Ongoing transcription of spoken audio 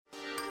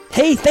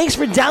Hey, thanks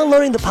for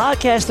downloading the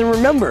podcast, and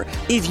remember,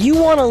 if you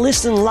want to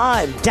listen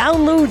live,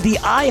 download the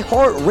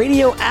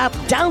iHeartRadio app,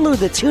 download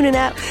the TuneIn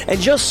app, and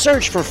just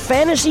search for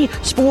Fantasy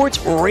Sports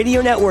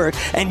Radio Network,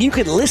 and you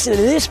can listen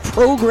to this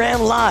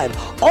program live.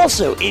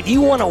 Also, if you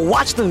want to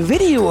watch the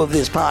video of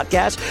this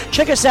podcast,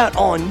 check us out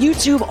on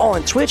YouTube,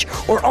 on Twitch,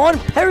 or on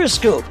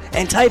Periscope,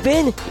 and type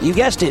in, you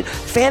guessed it,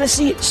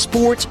 Fantasy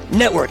Sports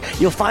Network.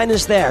 You'll find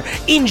us there.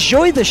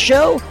 Enjoy the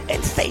show,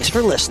 and thanks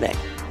for listening.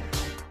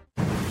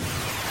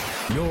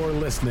 You're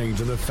listening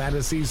to the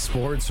Fantasy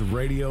Sports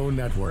Radio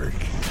Network.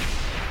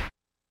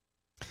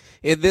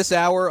 In this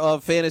hour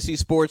of Fantasy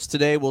Sports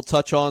today, we'll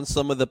touch on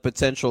some of the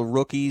potential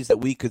rookies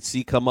that we could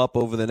see come up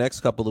over the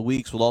next couple of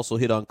weeks. We'll also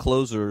hit on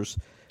closers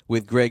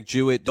with Greg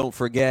Jewett. Don't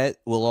forget,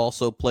 we'll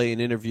also play an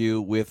interview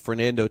with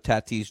Fernando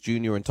Tatis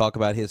Jr. and talk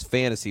about his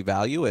fantasy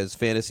value as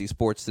Fantasy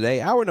Sports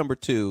Today. Hour number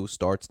 2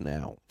 starts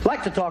now. I'd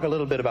like to talk a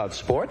little bit about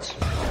sports.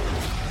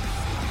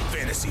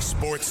 Fantasy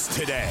Sports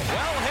Today.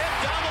 Well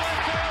hit down the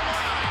left field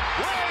line.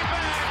 Way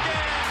back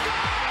in.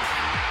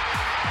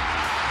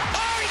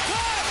 Oh, he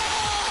caught!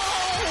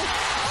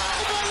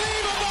 Oh!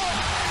 Unbelievable!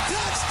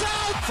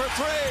 Touchdown for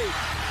 3.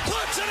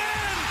 Puts it in!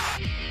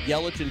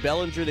 Yelich and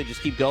Bellinger, they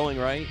just keep going,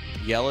 right?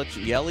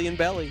 Yelly and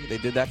Belly. They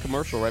did that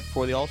commercial right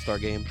before the All-Star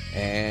game.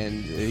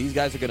 And these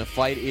guys are going to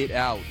fight it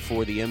out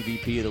for the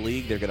MVP of the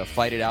league. They're going to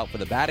fight it out for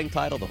the batting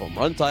title, the home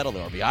run title, the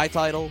RBI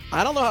title.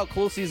 I don't know how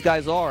close these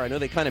guys are. I know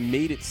they kind of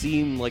made it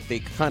seem like they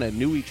kind of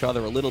knew each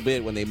other a little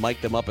bit when they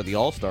mic'd them up at the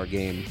All-Star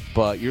game.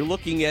 But you're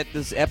looking at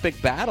this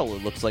epic battle,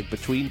 it looks like,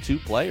 between two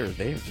players.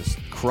 They are just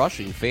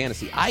crushing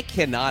fantasy. I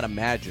cannot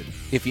imagine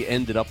if you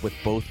ended up with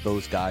both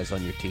those guys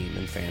on your team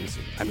in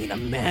fantasy. I mean,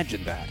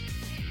 imagine that.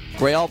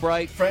 Gray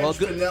Albright. French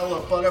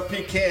vanilla, butter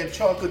pecan,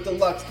 chocolate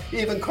deluxe,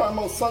 even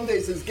caramel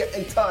sundaes is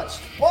getting touched.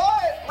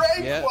 What?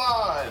 Raekwon!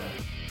 Yeah.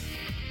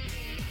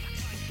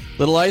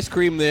 Little ice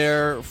cream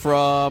there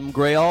from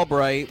Gray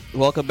Albright.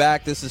 Welcome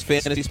back. This is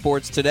Fantasy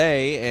Sports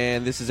Today,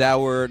 and this is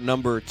hour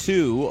number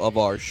 2 of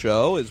our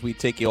show as we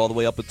take you all the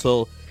way up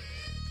until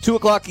 2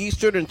 o'clock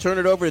Eastern and turn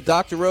it over to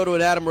Dr. Roto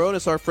and Adam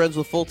Ronis, our friends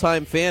with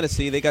Full-Time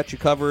Fantasy. They got you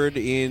covered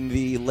in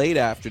the late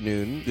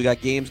afternoon. We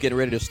got games getting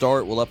ready to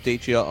start. We'll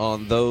update you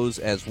on those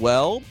as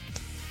well.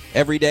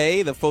 Every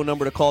day, the phone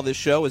number to call this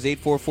show is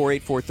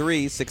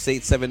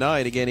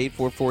 844-843-6879. Again,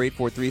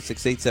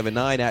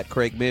 844-843-6879 at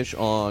Craig Mish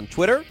on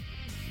Twitter.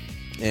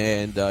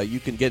 And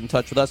you can get in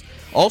touch with us.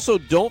 Also,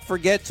 don't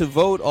forget to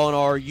vote on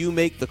our You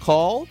Make the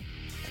Call.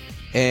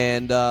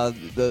 And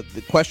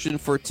the question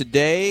for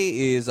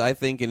today is, I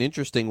think, an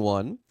interesting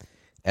one,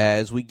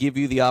 as we give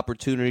you the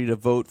opportunity to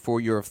vote for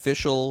your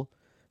official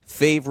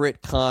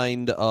favorite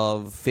kind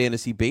of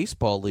fantasy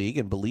baseball league.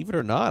 And believe it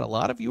or not, a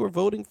lot of you are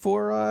voting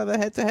for the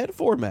head-to-head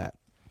format.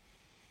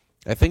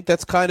 I think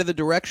that's kind of the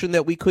direction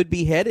that we could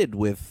be headed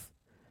with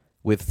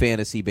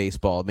fantasy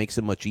baseball. It makes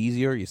it much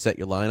easier. You set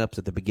your lineups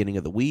at the beginning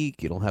of the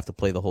week. You don't have to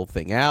play the whole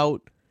thing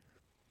out.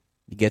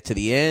 You get to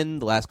the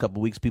end. The last couple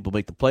of weeks, people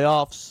make the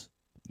playoffs.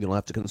 You don't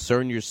have to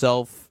concern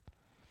yourself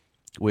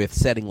with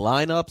setting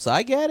lineups.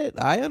 I get it.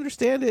 I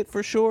understand it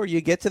for sure. You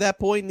get to that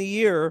point in the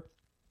year,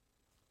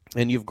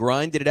 and you've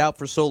grinded it out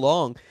for so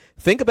long.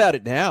 Think about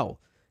it now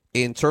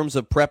in terms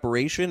of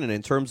preparation and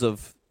in terms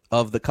of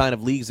the kind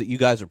of leagues that you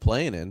guys are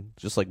playing in,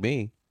 just like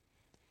me.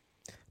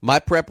 My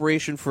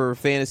preparation for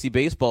fantasy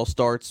baseball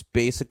starts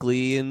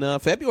basically in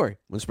February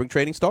when spring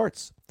training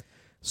starts.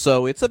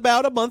 So it's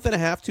about a month and a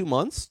half, 2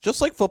 months,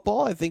 just like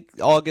football. I think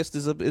August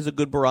is a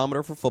good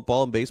barometer for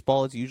football, and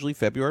baseball is usually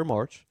February,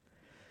 March.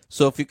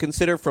 So if you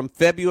consider from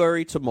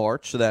February to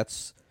March, so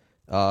that's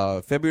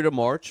February to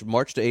March,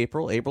 March to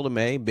April, April to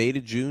May, May to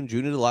June,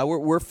 June to July,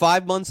 we're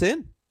 5 months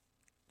in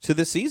to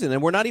the season,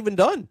 and we're not even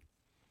done.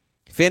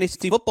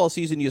 Fantasy football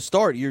season, you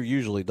start, you're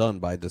usually done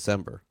by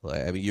December.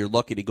 I mean, you're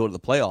lucky to go to the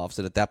playoffs,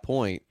 and at that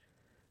point,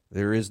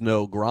 there is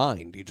no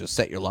grind. You just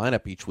set your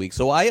lineup each week.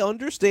 So I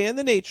understand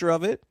the nature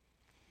of it.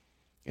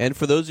 And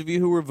for those of you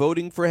who are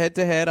voting for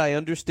head-to-head, I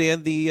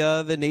understand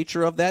the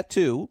nature of that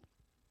too.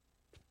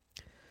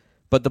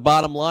 But the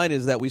bottom line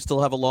is that we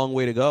still have a long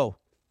way to go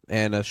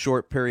and a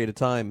short period of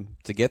time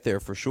to get there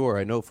for sure.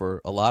 I know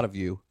for a lot of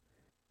you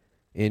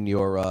in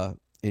your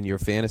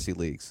fantasy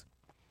leagues.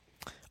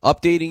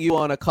 Updating you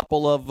on a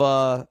couple of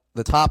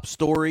the top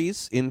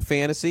stories in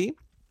fantasy.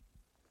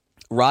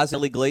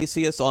 Raisel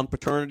Iglesias on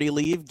paternity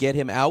leave. Get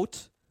him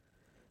out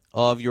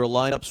of your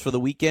lineups for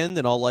the weekend.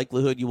 In all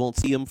likelihood, you won't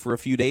see him for a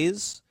few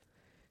days.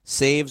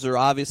 Saves are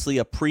obviously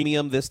a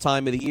premium this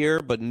time of the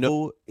year, but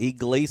no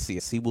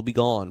Iglesias. He will be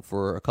gone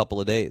for a couple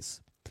of days.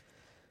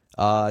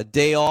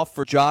 Day off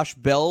for Josh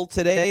Bell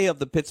today of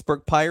the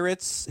Pittsburgh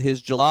Pirates.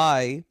 His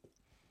July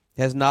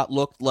has not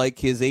looked like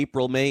his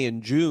April, May,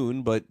 and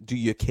June, but do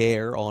you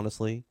care,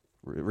 honestly?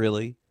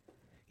 Really?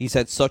 He's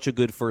had such a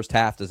good first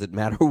half. Does it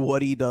matter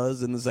what he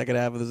does in the second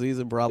half of the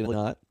season? Probably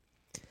not.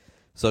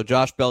 So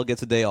Josh Bell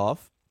gets a day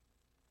off.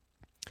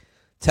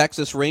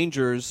 Texas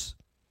Rangers,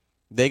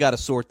 they got to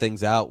sort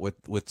things out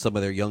with some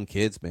of their young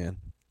kids, man.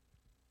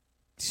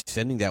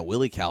 Sending that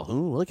Willie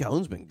Calhoun. Willie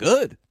Calhoun's been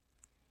good.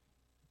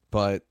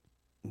 But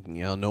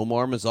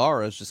Nomar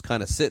Mazara is just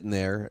kind of sitting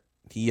there.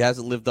 He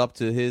hasn't lived up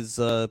to his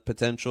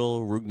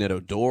potential. Rougned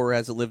Odor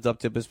hasn't lived up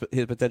to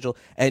his potential.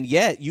 And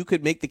yet, you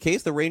could make the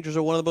case the Rangers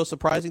are one of the most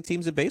surprising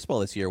teams in baseball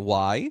this year.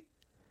 Why?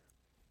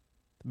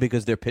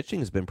 Because their pitching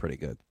has been pretty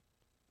good.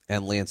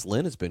 And Lance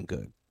Lynn has been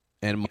good.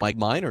 And Mike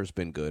Minor's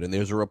been good. And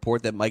there's a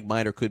report that Mike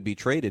Minor could be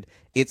traded.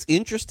 It's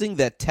interesting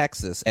that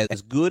Texas,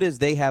 as good as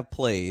they have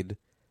played,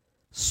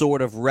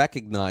 sort of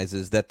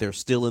recognizes that they're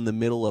still in the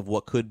middle of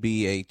what could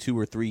be a 2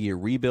 or 3 year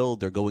rebuild.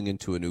 They're going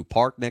into a new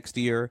park next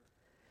year.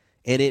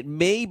 And it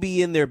may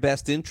be in their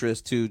best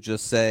interest to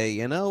just say,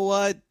 you know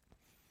what?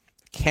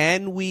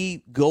 Can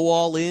we go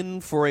all in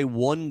for a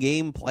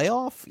 1-game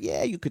playoff?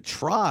 Yeah, you could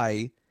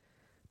try.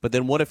 But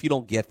then what if you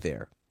don't get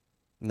there?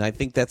 And I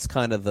think that's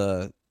kind of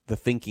the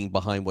thinking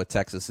behind what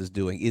Texas is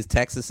doing. Is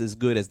Texas as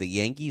good as the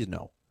Yankees?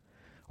 No.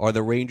 Are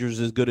the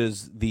Rangers as good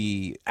as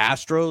the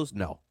Astros?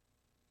 No.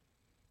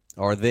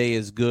 Are they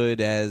as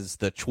good as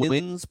the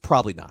Twins?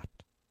 Probably not.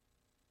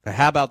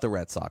 How about the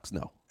Red Sox?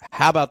 No.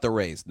 How about the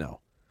Rays?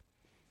 No.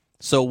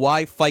 So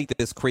why fight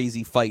this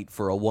crazy fight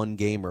for a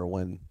 1-gamer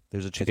when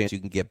there's a chance you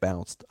can get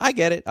bounced? I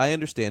get it. I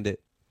understand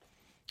it.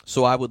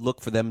 So I would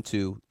look for them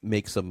to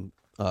make some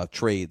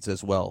trades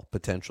as well,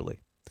 potentially.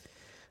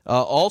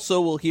 Also,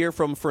 we'll hear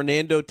from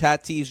Fernando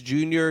Tatis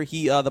Jr.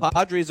 The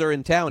Padres are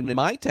in town, in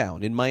my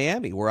town, in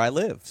Miami, where I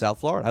live, South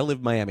Florida. I live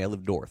in Miami. I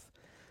live north.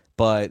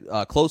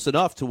 But close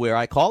enough to where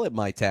I call it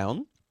my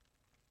town.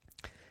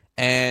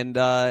 And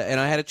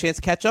I had a chance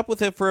to catch up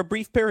with him for a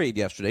brief period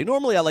yesterday.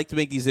 Normally, I like to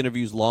make these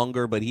interviews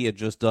longer, but he had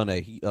just done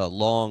a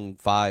long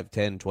 5,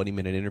 10,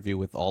 20-minute interview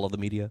with all of the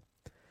media.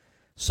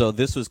 So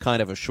this was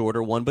kind of a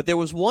shorter one. But there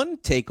was one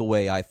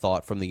takeaway, I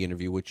thought, from the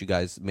interview, which you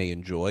guys may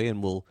enjoy,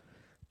 and we'll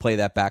play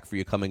that back for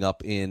you coming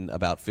up in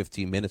about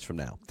 15 minutes from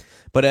now.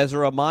 But as a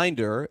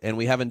reminder, and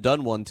we haven't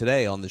done one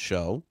today on the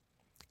show,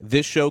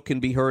 this show can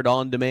be heard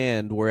on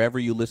demand wherever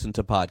you listen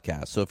to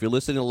podcasts. So if you're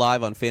listening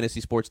live on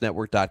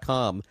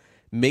FantasySportsNetwork.com,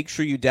 make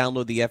sure you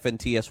download the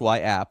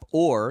FNTSY app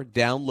or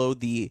download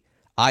the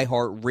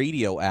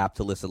iHeartRadio app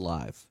to listen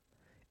live.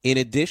 In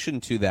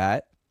addition to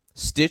that,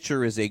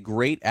 Stitcher is a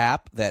great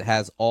app that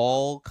has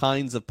all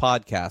kinds of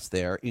podcasts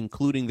there,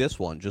 including this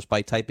one, just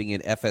by typing in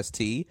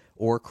FST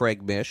or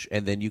Craig Mish,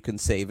 and then you can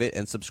save it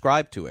and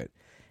subscribe to it.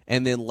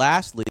 And then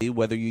lastly,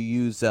 whether you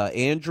use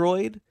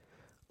Android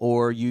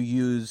or you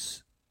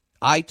use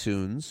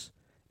iTunes,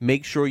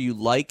 make sure you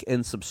like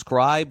and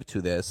subscribe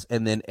to this,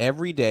 and then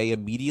every day,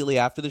 immediately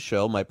after the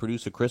show, my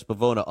producer Chris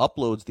Pavona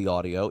uploads the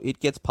audio. It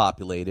gets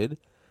populated,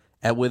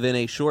 and within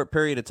a short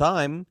period of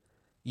time,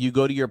 you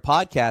go to your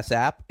podcast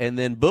app, and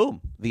then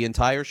boom, the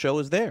entire show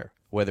is there.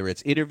 Whether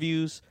it's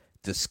interviews,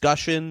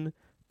 discussion,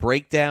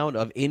 breakdown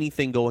of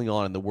anything going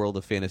on in the world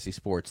of fantasy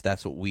sports,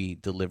 that's what we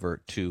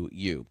deliver to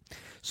you.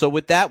 So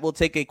with that, we'll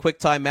take a quick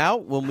time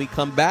out. When we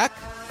come back,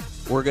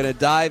 we're going to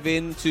dive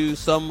into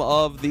some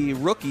of the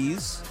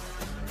rookies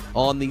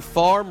on the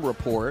farm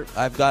report.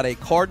 I've got a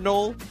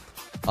Cardinal,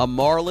 a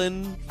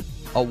Marlin,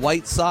 a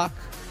White Sox,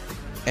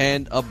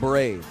 and a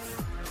Brave.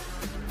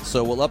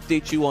 So we'll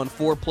update you on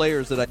 4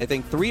 players that I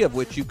think 3 of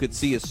which you could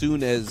see as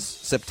soon as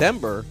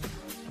September,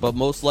 but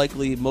most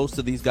likely most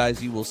of these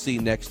guys you will see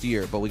next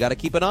year. But we got to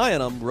keep an eye on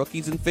them.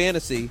 Rookies in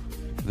fantasy,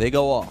 they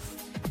go off.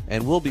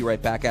 And we'll be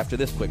right back after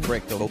this quick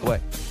break. Don't go away.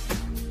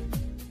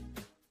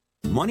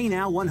 Money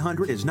Now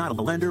 100 is not a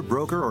lender,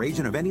 broker, or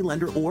agent of any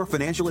lender or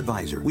financial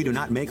advisor. We do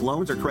not make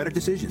loans or credit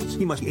decisions.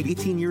 You must be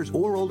 18 years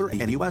or older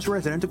and a U.S.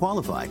 resident to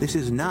qualify. This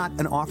is not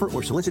an offer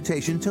or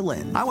solicitation to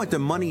lend. I went to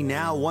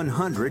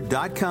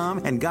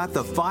MoneyNow100.com and got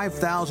the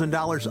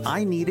 $5,000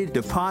 I needed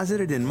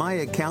deposited in my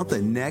account the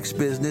next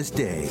business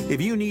day.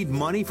 If you need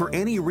money for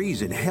any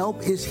reason,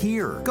 help is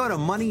here. Go to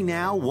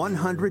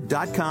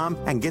MoneyNow100.com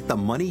and get the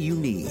money you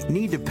need.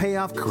 Need to pay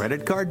off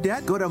credit card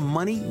debt? Go to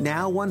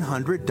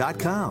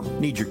MoneyNow100.com.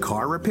 Need your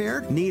car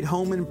repaired? Need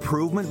home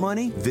improvement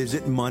money?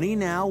 Visit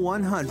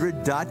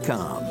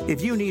MoneyNow100.com.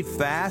 If you need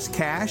fast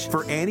cash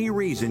for any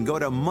reason, go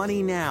to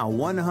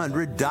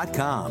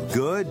MoneyNow100.com.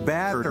 Good,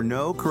 bad, or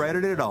no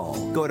credit at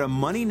all. Go to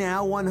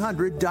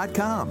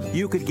MoneyNow100.com.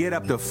 You could get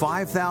up to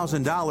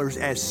 $5,000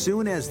 as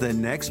soon as the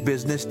next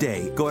business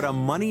day. Go to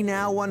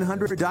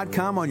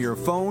MoneyNow100.com on your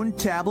phone,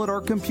 tablet,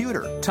 or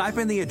computer. Type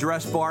in the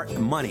address bar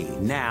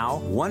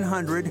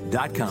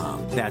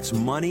MoneyNow100.com. That's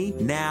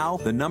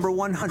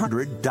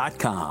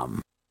MoneyNow100.com.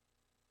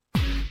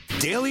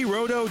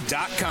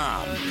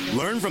 DailyRoto.com.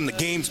 Learn from the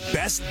game's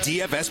best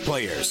DFS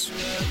players.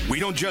 We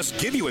don't just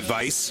give you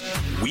advice,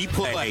 we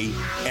play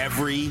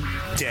every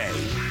day.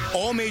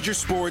 All major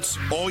sports,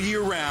 all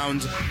year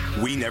round,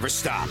 we never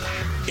stop.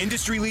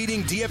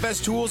 Industry-leading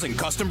DFS tools and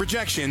custom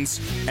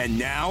projections, and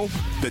now,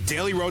 the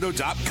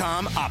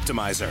DailyRoto.com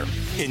Optimizer.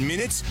 In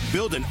minutes,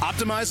 build an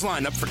optimized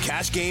lineup for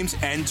cash games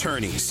and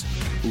tourneys.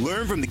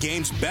 Learn from the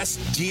game's best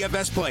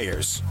DFS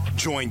players.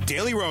 Join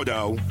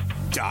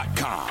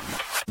DailyRoto.com.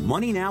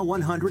 Money Now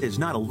 100 is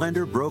not a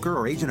lender, broker,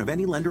 or agent of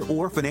any lender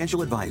or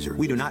financial advisor.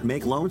 We do not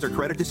make loans or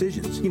credit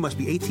decisions. You must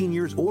be 18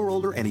 years or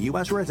older and a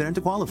U.S. resident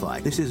to qualify.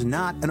 This is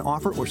not an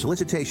offer or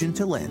solicitation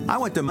to lend. I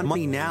went to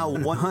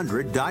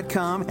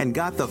MoneyNow100.com and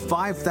got the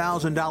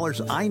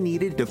 $5,000 I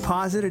needed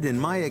deposited in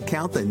my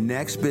account the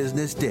next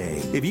business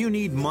day. If you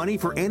need money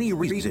for any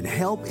reason,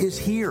 help is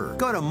here.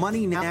 Go to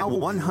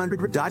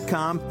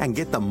MoneyNow100.com and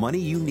get the money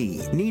you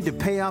need. Need to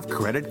pay off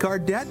credit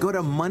card debt? Go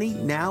to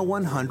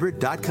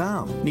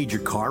MoneyNow100.com. Need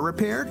your car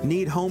repaired?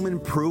 Need home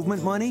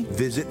improvement money?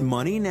 Visit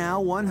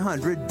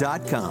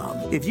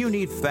MoneyNow100.com. If you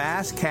need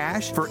fast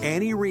cash for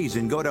any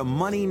reason, go to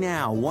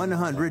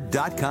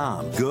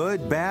MoneyNow100.com.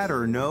 Good, bad,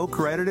 or no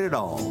credit at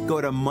all.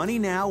 Go to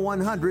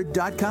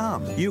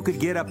MoneyNow100.com. You could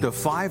get up to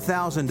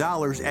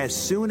 $5,000 as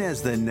soon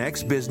as the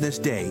next business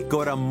day.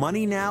 Go to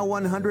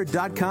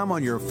MoneyNow100.com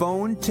on your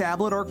phone,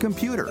 tablet, or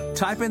computer.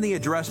 Type in the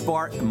address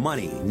bar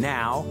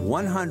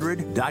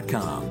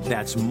MoneyNow100.com.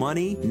 That's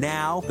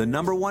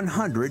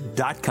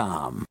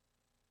MoneyNow100.com.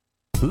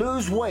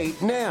 Lose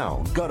weight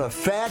now. Go to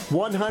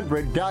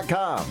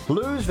fat100.com.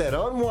 Lose that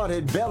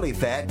unwanted belly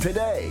fat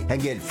today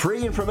and get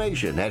free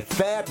information at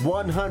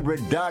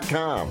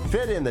fat100.com.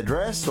 Fit in the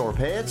dress or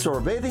pants or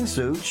bathing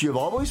suits you've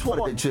always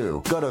wanted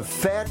to. Go to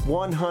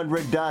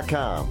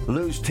fat100.com.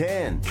 Lose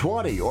 10,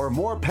 20, or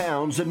more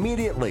pounds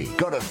immediately.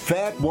 Go to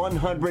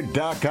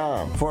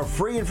fat100.com. For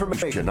free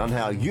information on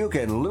how you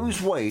can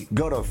lose weight,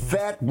 go to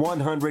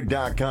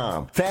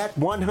fat100.com.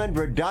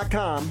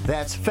 Fat100.com.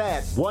 That's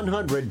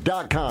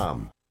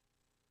fat100.com.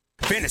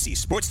 Fantasy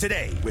Sports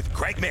Today with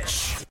Craig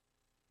Mish.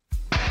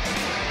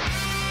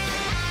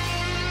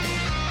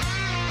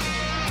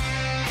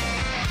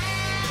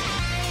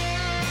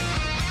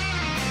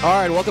 All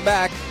right, welcome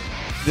back.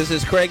 This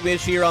is Craig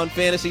Mish here on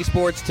Fantasy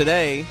Sports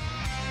Today.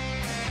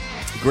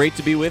 Great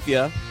to be with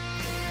you.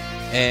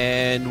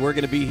 And we're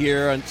going to be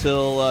here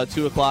until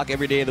 2 o'clock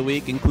every day of the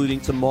week,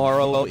 including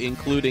tomorrow,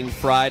 including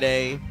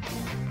Friday.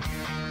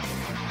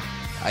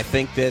 I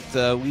think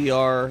that we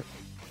are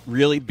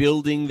really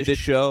building this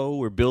show.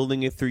 We're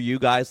building it through you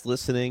guys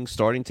listening,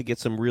 starting to get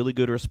some really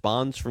good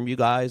response from you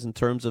guys in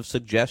terms of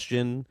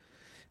suggestion.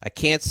 I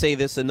can't say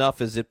this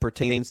enough as it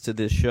pertains to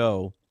this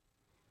show.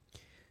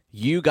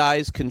 You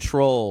guys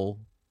control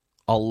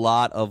a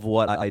lot of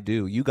what I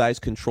do. You guys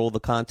control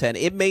the content.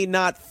 It may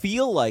not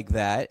feel like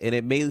that, and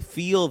it may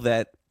feel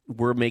that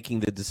we're making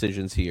the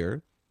decisions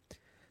here,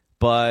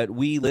 but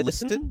we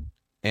listen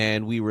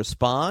and we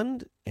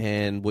respond,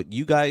 and what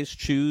you guys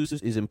choose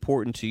is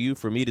important to you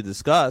for me to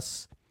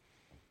discuss.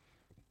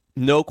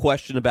 No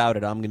question about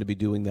it. I'm going to be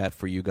doing that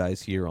for you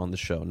guys here on the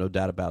show. No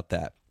doubt about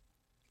that.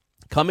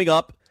 Coming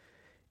up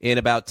in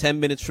about 10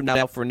 minutes from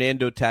now,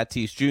 Fernando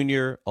Tatis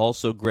Jr.,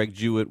 also Greg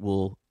Jewett,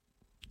 will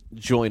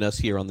join us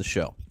here on the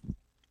show.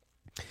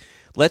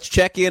 Let's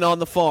check in on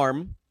the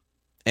farm,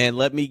 and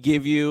let me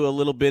give you a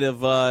little bit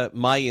of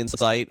my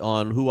insight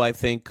on who I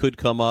think could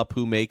come up,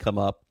 who may come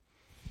up.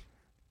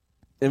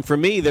 And for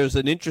me, there's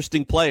an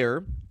interesting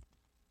player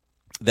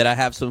that I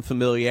have some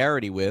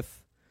familiarity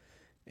with,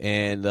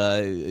 and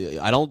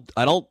I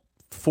don't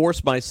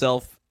force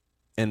myself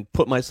and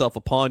put myself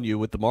upon you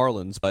with the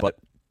Marlins, but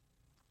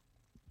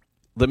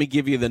let me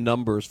give you the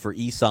numbers for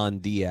Isan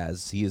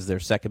Diaz. He is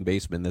their second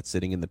baseman that's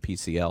sitting in the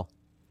PCL.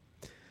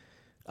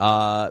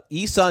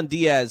 Isan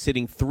Diaz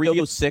hitting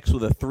 .306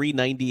 with a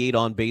 .398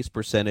 on base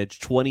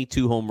percentage,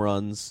 22 home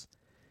runs,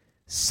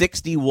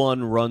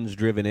 61 runs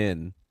driven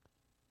in,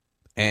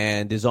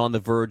 and is on the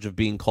verge of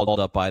being called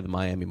up by the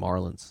Miami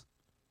Marlins.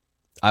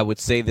 I would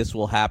say this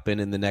will happen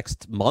in the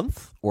next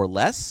month or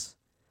less,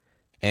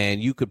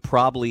 and you could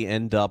probably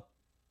end up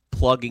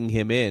plugging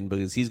him in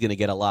because he's going to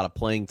get a lot of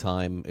playing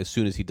time as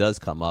soon as he does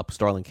come up.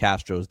 Starlin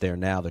Castro's there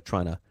now. They're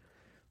trying to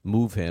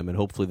move him, and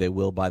hopefully they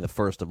will by the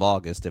 1st of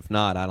August. If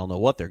not, I don't know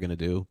what they're going to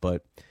do,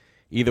 but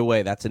either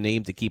way, that's a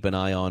name to keep an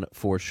eye on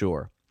for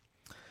sure.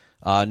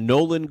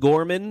 Nolan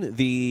Gorman,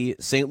 the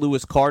St.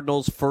 Louis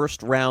Cardinals'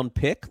 first-round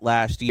pick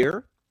last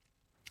year,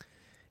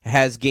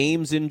 has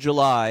games in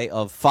July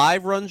of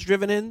 5 runs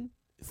driven in,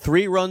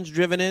 3 runs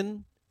driven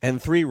in,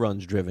 and 3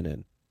 runs driven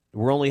in.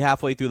 We're only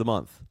halfway through the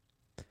month.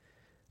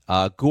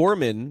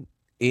 Gorman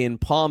in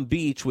Palm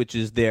Beach, which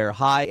is their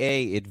high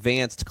A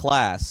advanced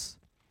class,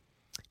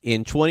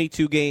 in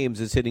 22 games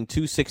is hitting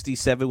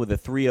 .267 with a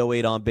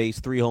 .308 on base,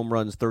 3 home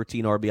runs,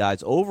 13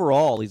 RBIs.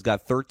 Overall, he's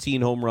got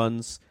 13 home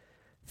runs,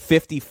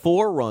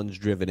 54 runs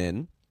driven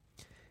in.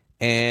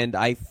 And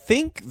I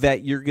think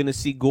that you're going to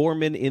see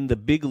Gorman in the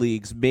big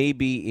leagues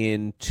maybe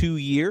in 2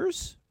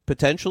 years,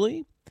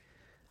 potentially.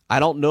 I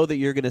don't know that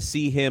you're going to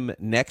see him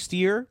next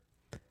year,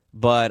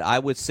 but I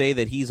would say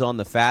that he's on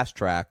the fast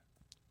track,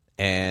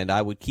 and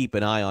I would keep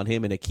an eye on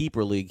him in a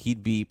keeper league.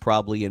 He'd be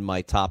probably in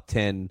my top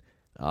 10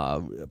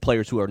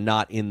 players who are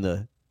not in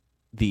the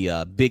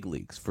big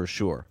leagues for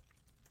sure.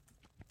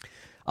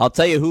 I'll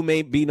tell you who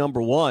may be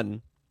number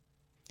 1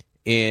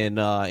 in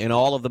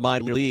all of the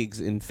minor leagues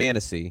in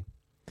fantasy,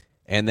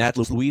 and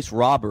that's Luis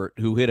Robert,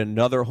 who hit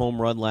another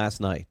home run last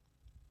night.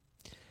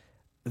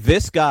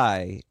 this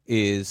guy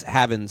is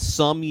having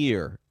some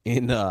year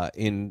in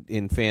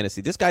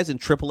fantasy. This guy's in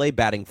AAA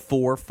batting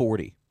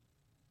 .440.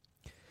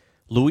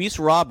 Luis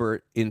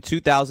Robert in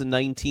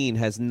 2019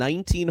 has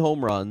 19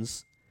 home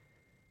runs,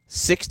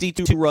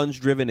 62 runs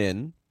driven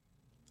in,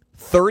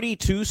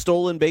 32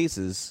 stolen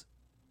bases,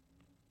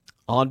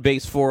 on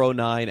base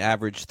 .409,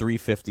 average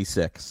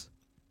 .356.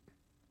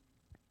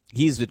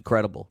 He's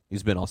incredible.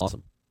 He's been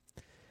awesome.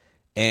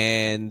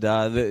 And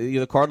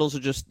the Cardinals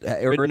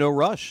are in no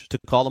rush to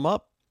call him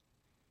up.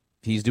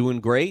 He's doing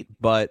great,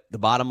 but the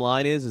bottom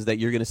line is that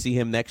you're going to see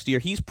him next year.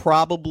 He's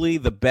probably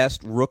the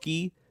best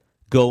rookie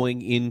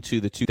going into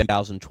the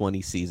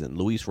 2020 season,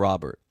 Luis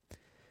Robert.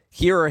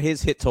 Here are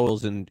his hit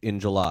totals in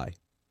July.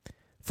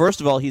 First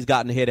of all, he's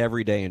gotten a hit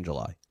every day in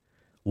July.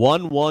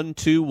 1, 1,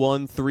 2,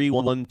 1, 3,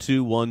 1,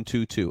 2, 1,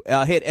 2, 2.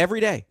 Hit every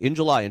day in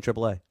July in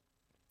AAA.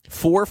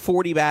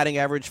 .440 batting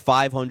average,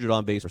 .500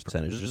 on base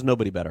percentage. There's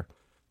nobody better.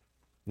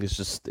 It's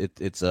just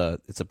it's a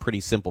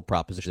pretty simple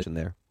proposition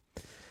there.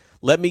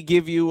 Let me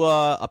give you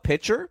a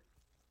pitcher.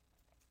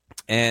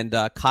 And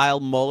Kyle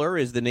Muller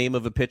is the name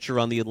of a pitcher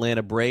on the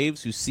Atlanta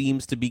Braves who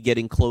seems to be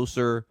getting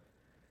closer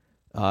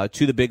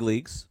to the big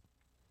leagues.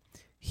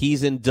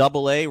 He's in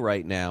Double-A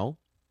right now,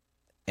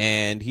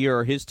 and here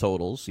are his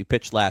totals. He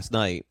pitched last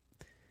night.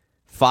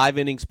 5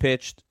 innings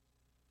pitched.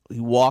 He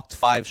walked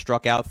 5,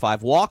 struck out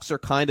 5. Walks are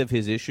kind of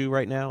his issue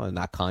right now, and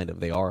not kind of.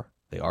 They are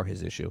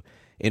his issue.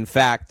 In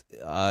fact,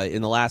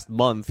 in the last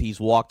month, he's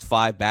walked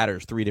 5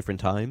 batters 3 different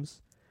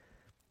times.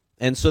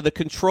 And so the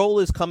control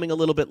is coming a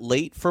little bit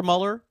late for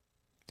Muller.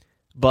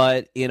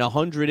 But in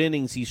 100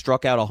 innings, he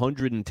struck out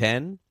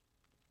 110.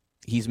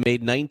 He's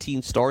made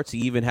 19 starts. He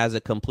even has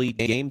a complete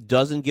game.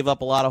 Doesn't give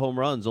up a lot of home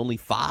runs. Only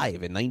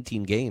 5 in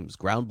 19 games.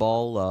 Ground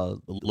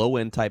ball,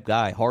 low-end type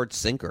guy. Hard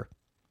sinker.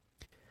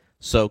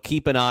 So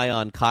keep an eye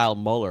on Kyle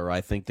Muller.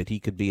 I think that he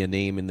could be a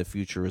name in the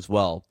future as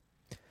well.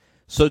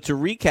 So to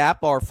recap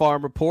our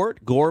farm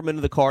report, Gorman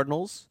of the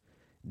Cardinals,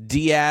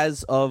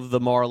 Diaz of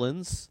the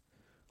Marlins,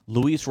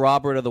 Luis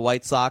Robert of the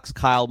White Sox,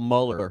 Kyle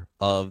Muller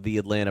of the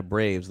Atlanta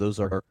Braves. Those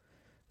are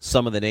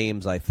some of the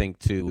names I think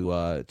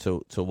to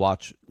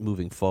watch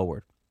moving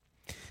forward.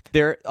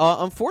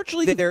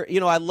 Unfortunately,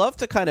 I love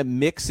to kind of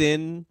mix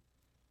in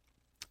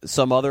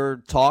some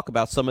other talk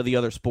about some of the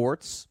other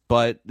sports,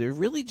 but there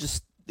really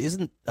just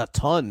isn't a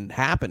ton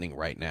happening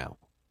right now.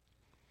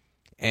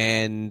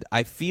 And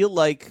I feel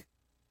like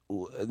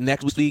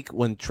next week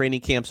when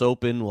training camps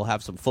open, we'll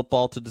have some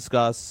football to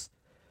discuss.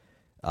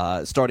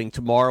 Starting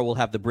tomorrow, we'll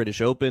have the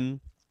British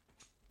Open.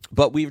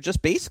 But we're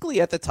just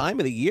basically at the time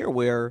of the year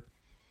where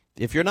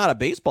if you're not a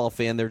baseball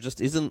fan, there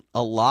just isn't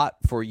a lot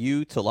for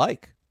you to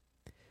like.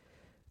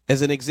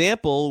 As an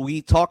example,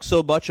 we talk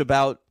so much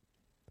about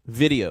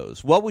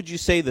videos. What would you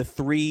say the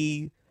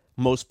 3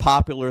 most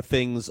popular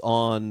things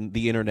on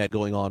the internet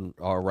going on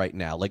are right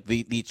now? Like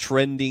the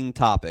trending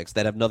topics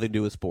that have nothing to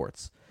do with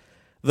sports.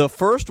 The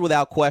first,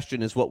 without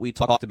question, is what we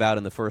talked about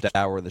in the first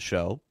hour of the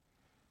show,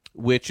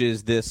 which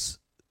is this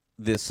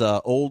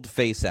old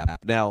Face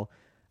app. Now,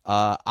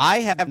 I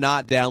have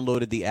not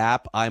downloaded the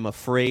app. I'm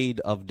afraid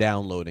of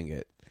downloading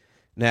it.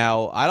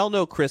 Now, I don't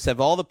know, Chris,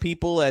 have all the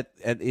people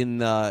in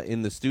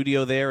the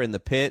studio there in the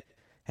pit,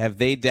 have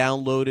they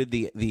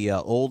downloaded the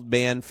Old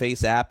Man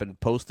Face app and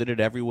posted it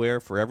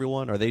everywhere for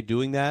everyone? Are they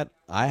doing that?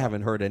 I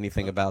haven't heard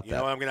anything about that. You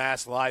know what, I'm going to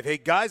ask live. Hey,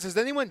 guys, has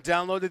anyone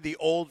downloaded the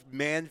Old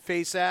Man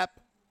Face app?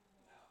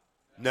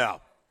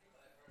 No.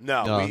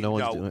 No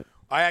one's doing it.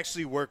 I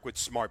actually work with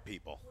smart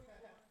people.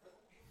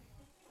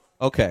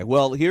 Okay,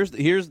 well, here's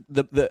the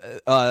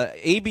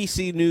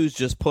ABC News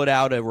just put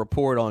out a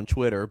report on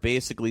Twitter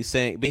basically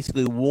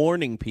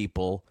warning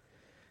people,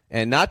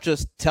 and not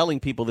just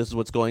telling people this is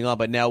what's going on,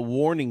 but now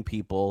warning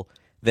people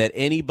that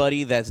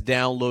anybody that's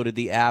downloaded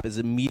the app is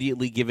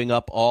immediately giving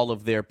up all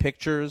of their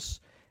pictures,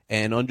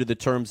 and under the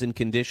terms and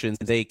conditions,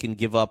 they can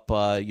give up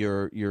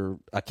your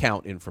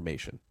account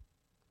information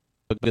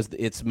because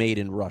it's made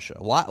in Russia.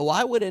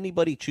 Why would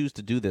anybody choose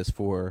to do this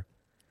for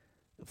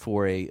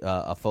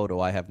a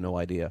photo? I have no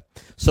idea.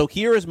 So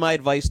here is my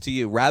advice to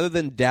you. Rather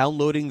than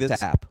downloading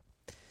this app,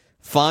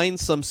 find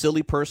some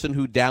silly person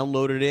who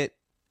downloaded it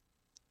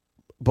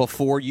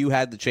before you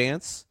had the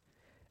chance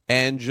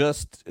and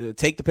just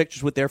take the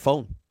pictures with their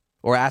phone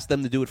or ask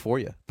them to do it for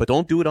you. But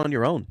don't do it on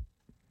your own.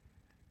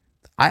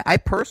 I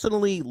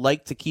personally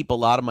like to keep a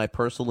lot of my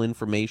personal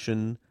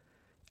information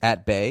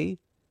at bay.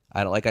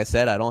 Like I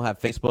said, I don't have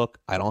Facebook.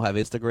 I don't have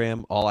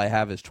Instagram. All I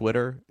have is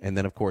Twitter. And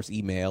then, of course,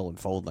 email and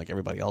phone like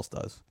everybody else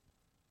does.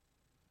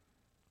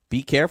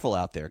 Be careful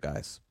out there,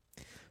 guys.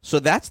 So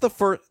that's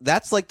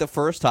like the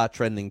first hot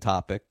trending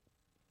topic.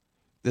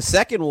 The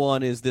second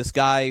one is this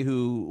guy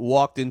who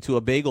walked into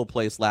a bagel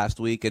place last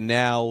week and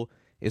now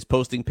is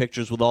posting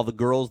pictures with all the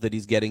girls that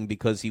he's getting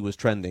because he was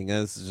trending.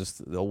 And this is just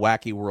the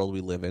wacky world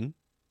we live in.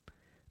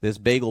 This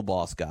bagel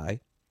boss guy.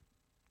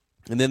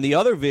 And then the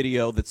other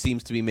video that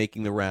seems to be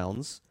making the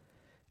rounds,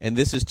 and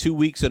this is 2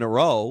 weeks in a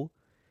row,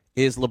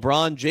 is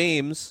LeBron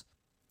James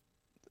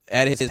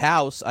at his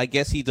house. I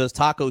guess he does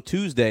Taco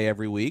Tuesday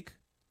every week.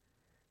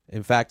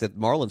 In fact, at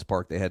Marlins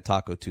Park, they had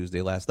Taco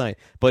Tuesday last night.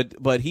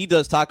 But he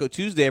does Taco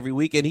Tuesday every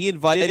week, and he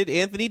invited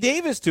Anthony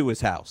Davis to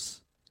his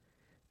house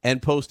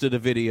and posted a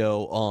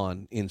video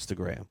on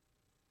Instagram.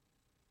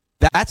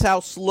 That's how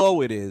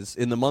slow it is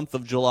in the month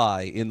of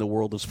July in the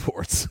world of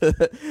sports.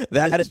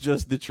 That is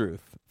just the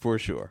truth, for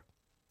sure.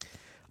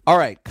 All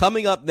right,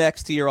 coming up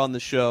next here on the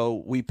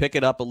show, we pick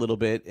it up a little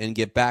bit and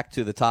get back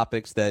to the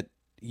topics that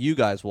you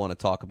guys want to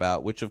talk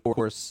about, which, of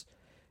course,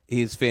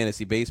 is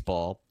fantasy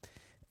baseball.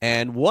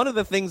 And one of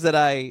the things that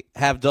I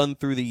have done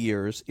through the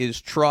years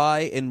is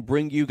try and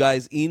bring you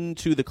guys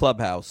into the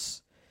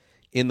clubhouse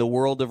in the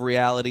world of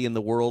reality, in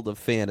the world of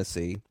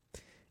fantasy,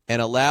 and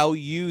allow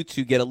you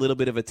to get a little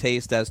bit of a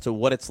taste as to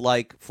what it's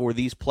like for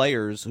these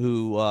players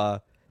who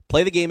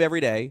play the game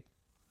every day,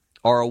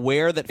 are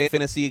aware that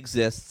fantasy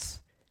exists,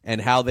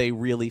 and how they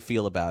really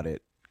feel about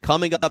it.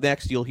 Coming up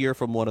next, you'll hear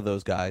from one of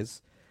those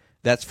guys.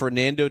 That's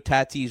Fernando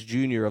Tatis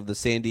Jr. of the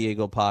San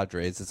Diego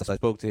Padres. I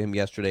spoke to him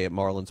yesterday at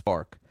Marlins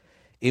Park.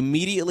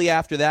 Immediately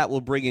after that, we'll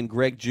bring in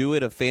Greg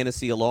Jewett of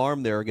Fantasy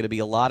Alarm. There are going to be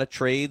a lot of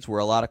trades where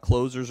a lot of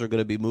closers are going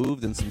to be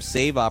moved, and some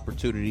save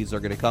opportunities are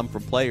going to come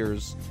from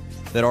players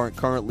that aren't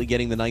currently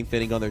getting the ninth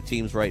inning on their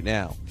teams right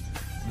now.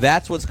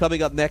 That's what's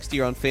coming up next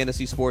here on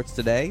Fantasy Sports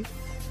Today.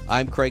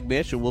 I'm Craig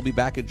Mish, and we'll be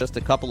back in just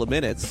a couple of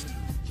minutes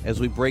as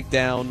we break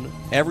down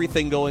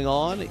everything going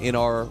on in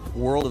our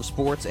world of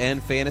sports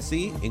and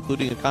fantasy,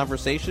 including a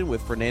conversation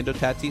with Fernando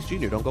Tatis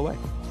Jr. Don't go away.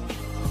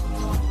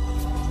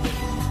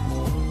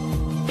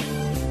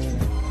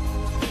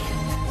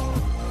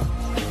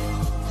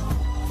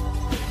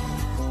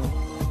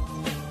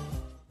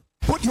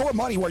 Put your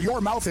money where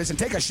your mouth is and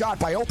take a shot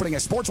by opening a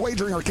sports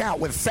wagering account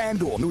with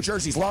FanDuel, New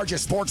Jersey's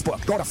largest sports book.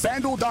 Go to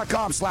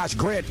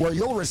FanDuel.com/grid where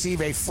you'll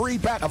receive a free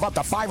bet of up to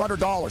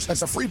 $500.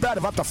 That's a free bet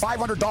of up to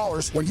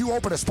 $500 when you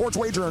open a sports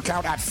wagering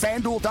account at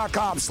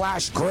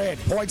FanDuel.com/grid.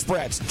 Point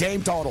spreads,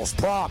 game totals,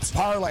 props,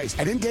 parlays,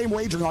 and in-game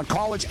wagering on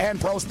college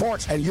and pro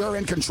sports, and you're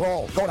in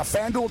control. Go to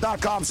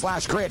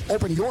FanDuel.com/grid.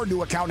 Open your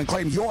new account and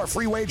claim your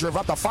free wager of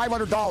up to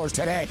 $500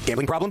 today.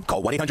 Gambling problem?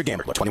 Call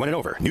 1-800-GAMBLER. 21 and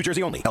over. New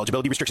Jersey only.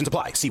 Eligibility restrictions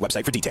apply. See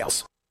website for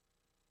details.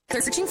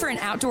 Searching for an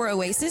outdoor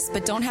oasis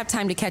but don't have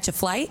time to catch a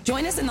flight?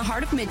 Join us in the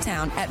heart of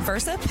Midtown at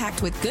Versa,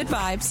 packed with good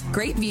vibes,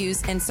 great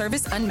views, and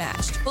service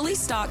unmatched. Fully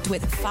stocked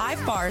with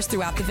 5 bars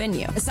throughout the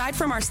venue. Aside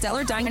from our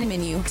stellar dining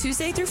menu,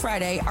 Tuesday through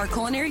Friday, our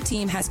culinary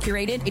team has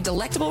curated a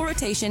delectable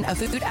rotation of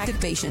food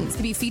activations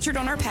to be featured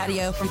on our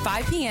patio from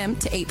 5 p.m.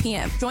 to 8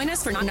 p.m. Join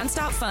us for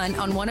nonstop fun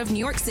on one of New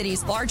York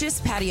City's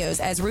largest patios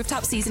as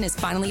rooftop season is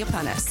finally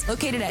upon us.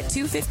 Located at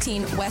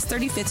 215 West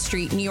 35th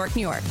Street, New York,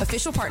 New York.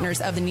 Official partners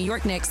of the New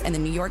York Knicks and the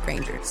New York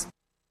Rangers.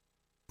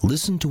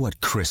 Listen to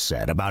what Chris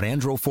said about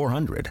Andro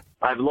 400.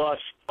 I've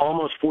lost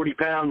almost 40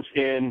 pounds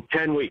in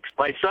 10 weeks.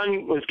 My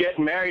son was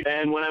getting married,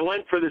 and when I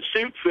went for the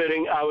suit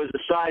fitting, I was a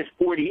size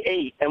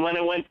 48. And when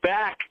I went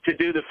back to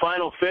do the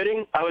final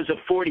fitting, I was a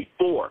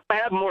 44. I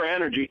have more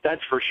energy,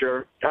 that's for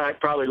sure. I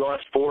probably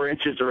lost 4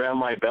 inches around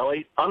my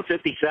belly. I'm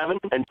 57,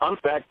 and I'm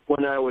back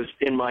when I was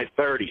in my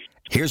 30s.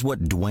 Here's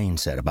what Dwayne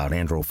said about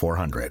Andro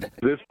 400.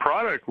 This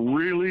product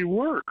really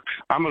works.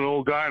 I'm an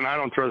old guy, and I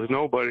don't trust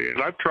nobody.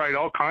 I've tried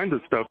all kinds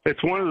of stuff.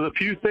 It's one of the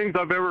few things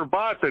I've ever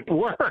bought that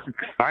works.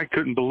 I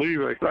couldn't believe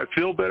it. I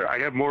feel better. I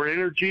have more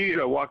energy.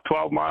 I walk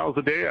 12 miles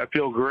a day. I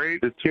feel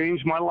great. It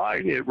changed my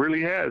life. It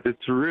really has.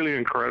 It's really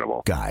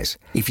incredible. Guys,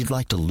 if you'd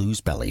like to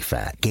lose belly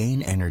fat,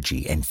 gain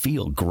energy, and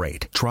feel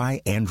great, try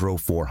Andro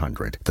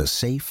 400, the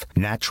safe,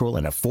 natural,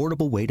 and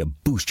affordable way to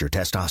boost your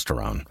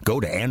testosterone.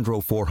 Go to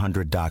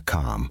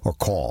andro400.com or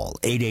call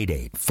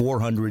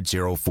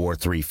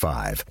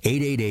 888-400-0435.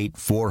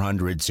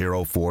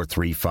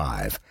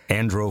 888-400-0435.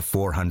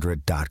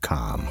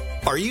 andro400.com.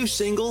 Are you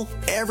single?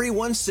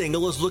 Everyone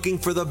single is looking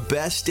for the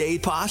best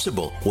date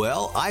possible.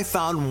 Well, I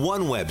found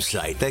one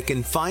website that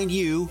can find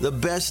you the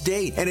best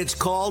date, and it's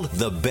called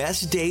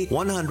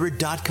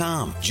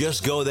thebestdate100.com.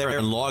 Just go there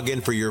and log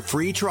in for your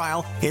free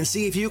trial and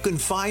see if you can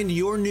find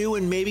your new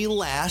and maybe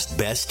last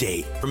best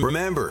date.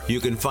 Remember, you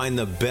can find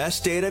the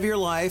best date of your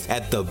life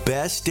at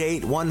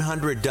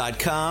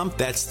thebestdate100.com.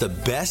 That's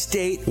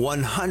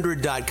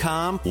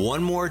thebestdate100.com.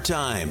 One more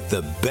time,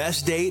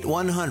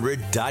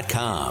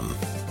 thebestdate100.com.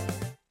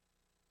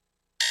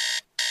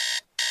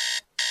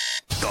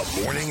 The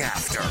morning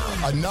after.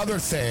 Another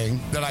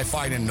thing that I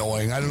find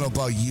annoying, I don't know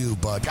about you,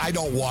 but I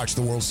don't watch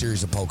the World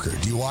Series of Poker.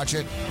 Do you watch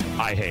it?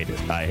 I hate it.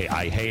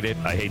 I hate it.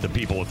 I hate the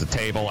people at the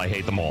table. I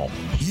hate them all.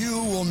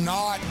 You will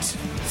not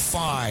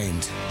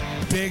find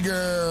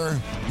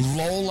bigger,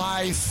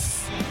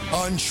 low-life,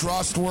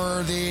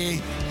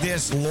 untrustworthy,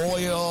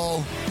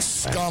 disloyal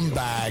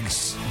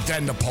scumbags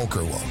than the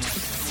poker world.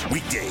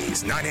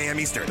 Weekdays, 9 a.m.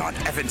 Eastern on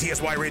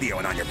FNTSY Radio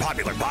and on your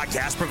popular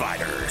podcast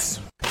providers.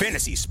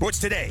 Fantasy Sports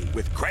Today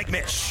with Craig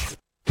Mish.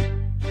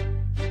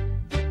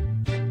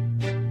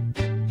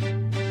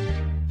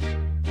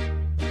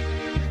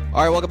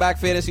 All right, welcome back,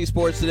 Fantasy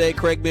Sports Today.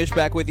 Craig Mish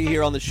back with you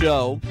here on the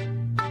show.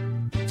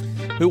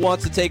 Who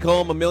wants to take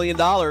home $1 million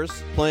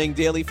playing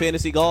daily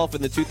fantasy golf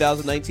in the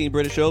 2019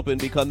 British Open?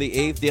 Become the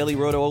 8th Daily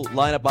Roto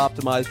lineup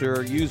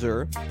optimizer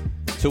user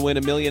to win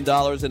 $1 million in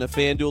a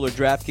FanDuel or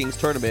DraftKings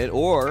tournament,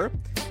 or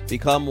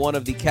become one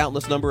of the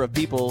countless number of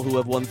people who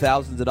have won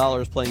thousands of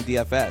dollars playing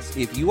DFS.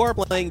 If you are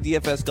playing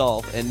DFS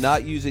golf and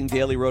not using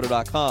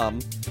dailyroto.com,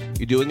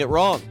 you're doing it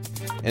wrong.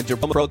 Enter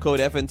promo code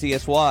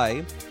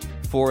FNTSY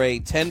for a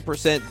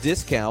 10%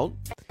 discount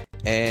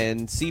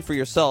and see for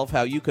yourself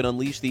how you can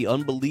unleash the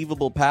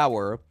unbelievable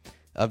power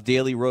of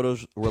Daily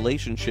Roto's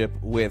relationship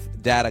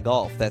with Data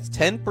Golf. That's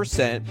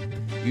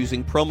 10%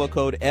 using promo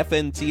code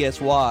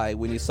FNTSY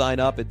when you sign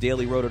up at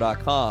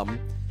dailyroto.com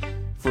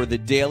for the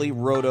Daily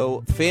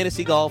Roto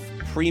Fantasy Golf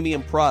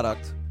Premium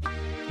product.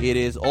 It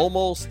is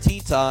almost tea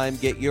time.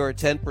 Get your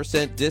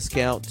 10%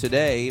 discount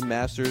today.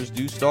 Masters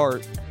do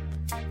start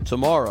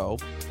tomorrow.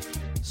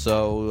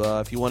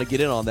 So if you want to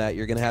get in on that,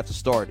 you're going to have to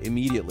start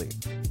immediately.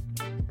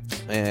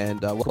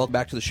 And welcome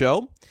back to the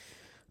show.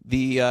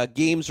 The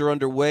games are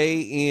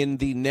underway in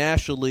the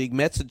National League.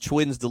 Mets and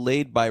Twins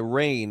delayed by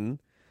rain,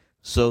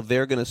 so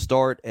they're going to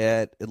start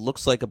at, it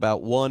looks like,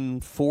 about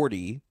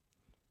 1:40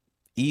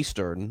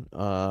 Eastern.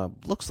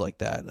 Looks like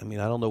that. I mean,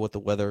 I don't know what the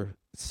weather,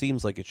 it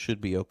seems like it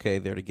should be okay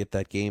there to get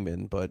that game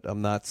in, but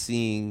I'm not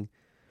seeing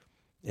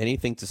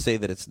anything to say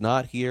that it's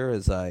not here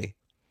as I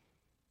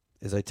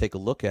take a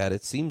look at it.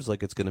 It seems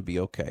like it's going to be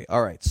okay.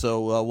 All right,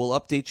 so we'll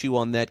update you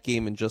on that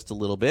game in just a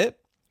little bit.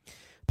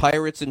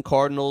 Pirates and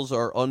Cardinals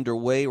are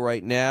underway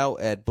right now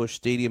at Busch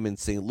Stadium in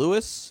St.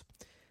 Louis,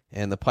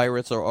 and the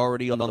Pirates are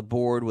already on the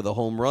board with a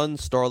home run.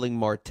 Starling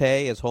Marte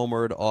has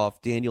homered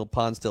off Daniel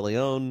Ponce de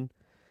Leon.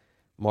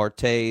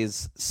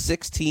 Marte's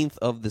 16th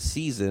of the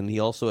season.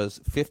 He also has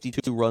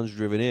 52 runs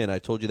driven in. I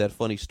told you that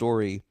funny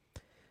story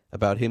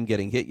about him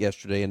getting hit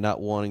yesterday and not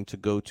wanting to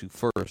go to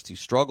first. He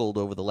struggled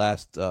over the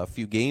last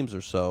few games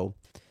or so.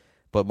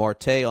 But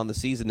Marte on the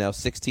season now,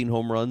 16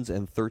 home runs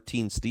and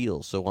 13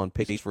 steals. So on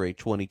pace for a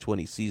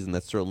 2020 season.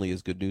 That certainly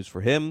is good news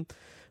for him.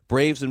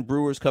 Braves and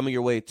Brewers coming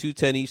your way at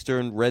 2:10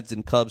 Eastern. Reds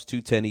and Cubs,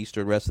 2:10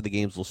 Eastern. Rest of the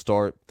games will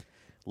start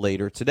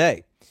later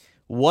today.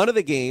 One of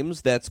the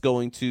games that's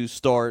going to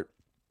start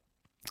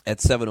at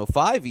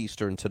 7:05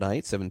 Eastern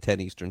tonight, 7:10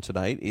 Eastern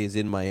tonight, is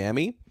in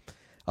Miami.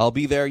 I'll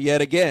be there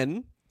yet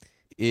again.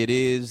 It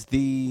is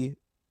the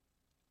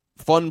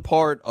fun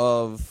part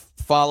of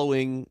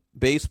following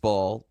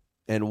baseball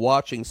and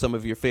watching some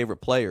of your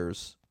favorite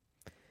players.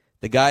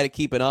 The guy to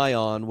keep an eye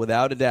on,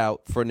 without a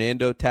doubt,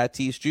 Fernando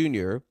Tatis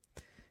Jr.,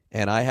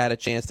 and I had a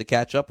chance to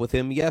catch up with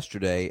him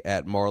yesterday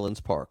at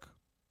Marlins Park.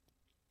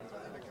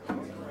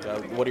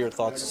 What are your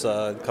thoughts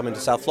coming to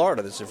South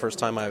Florida? This is your first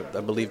time, I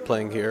believe,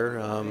 playing here.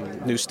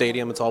 New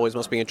stadium, it's always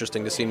must be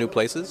interesting to see new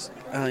places.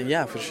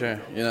 Yeah, for sure.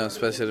 You know,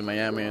 especially in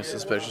Miami, it's a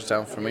special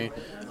town for me.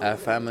 I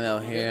have family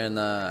out here, and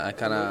I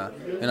kind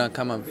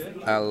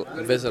of, I'll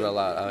visit a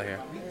lot out here.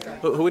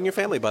 Who in your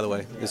family, by the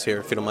way, is here,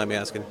 if you don't mind me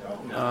asking?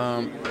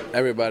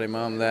 Everybody,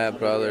 mom, dad,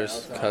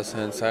 brothers,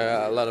 cousins,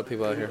 a lot of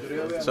people out here.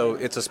 So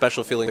it's a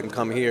special feeling to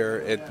come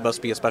here. It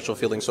must be a special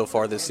feeling so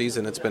far this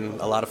season. It's been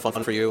a lot of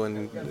fun for you,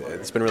 and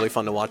it's been really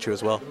fun to watch you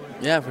as well.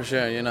 Yeah, for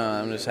sure. You know,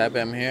 I'm just happy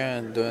I'm here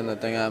and doing the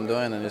thing I'm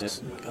doing, and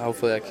just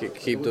hopefully I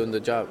keep doing the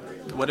job.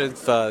 What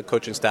if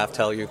coaching staff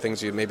tell you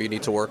things you maybe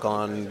need to work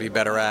on, be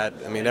better at?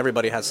 I mean,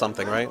 everybody has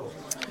something, right?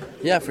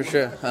 Yeah, for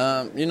sure.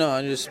 You know,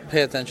 I just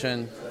pay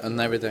attention on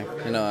everything.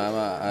 You know,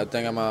 I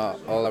think I'm an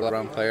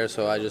all-around player,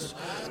 so I just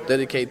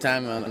dedicate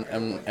time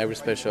in every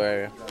special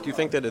area. Do you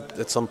think that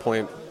at some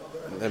point,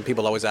 and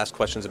people always ask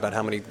questions about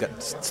how many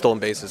stolen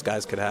bases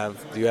guys could have,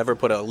 do you ever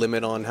put a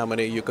limit on how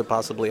many you could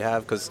possibly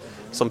have? Because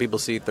some people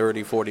see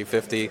 30, 40,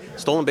 50.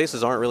 Stolen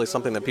bases aren't really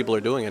something that people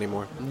are doing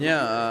anymore.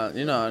 Yeah,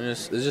 you know,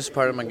 it's just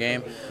part of my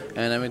game,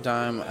 and every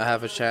time I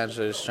have a chance,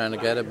 I'm just trying to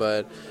get it,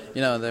 but,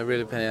 you know, they're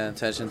really paying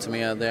attention to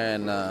me out there,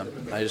 and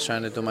I'm just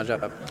trying to do my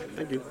job.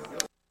 Thank you.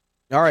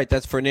 All right,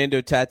 that's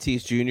Fernando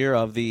Tatis Jr.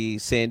 of the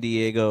San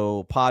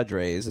Diego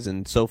Padres,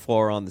 and so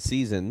far on the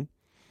season,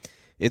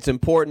 it's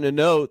important to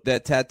note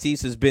that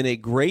Tatis has been a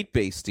great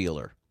base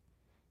stealer.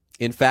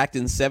 In fact,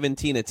 in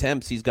 17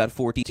 attempts, he's got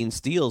 14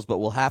 steals, but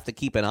we'll have to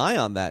keep an eye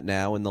on that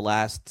now in the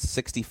last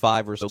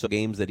 65 or so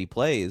games that he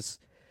plays,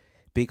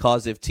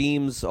 because if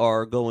teams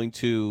are going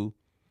to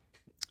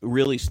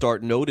really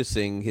start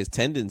noticing his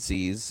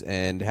tendencies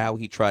and how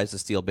he tries to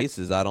steal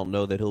bases, I don't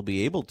know that he'll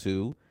be able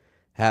to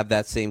have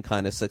that same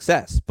kind of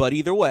success. But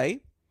either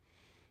way,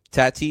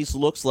 Tatis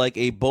looks like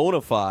a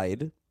bona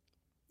fide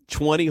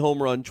 20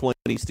 home run, 20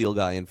 steal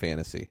guy in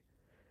fantasy.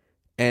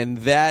 And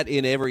that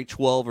in every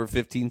 12 or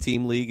 15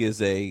 team league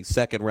is a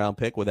second round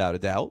pick without a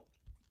doubt.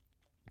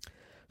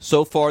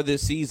 So far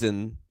this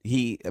season,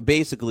 he's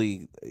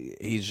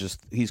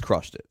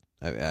crushed it.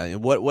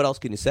 What else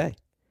can you say?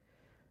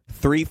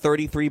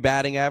 333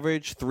 batting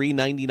average,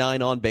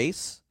 399 on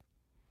base.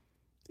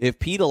 If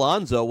Pete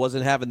Alonso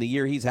wasn't having the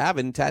year he's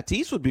having,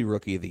 Tatis would be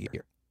Rookie of the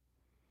Year.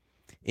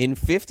 In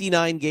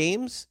 59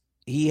 games,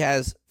 he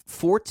has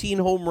 14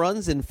 home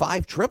runs and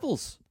 5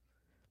 triples,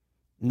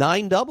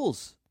 9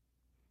 doubles,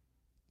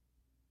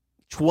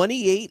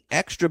 28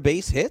 extra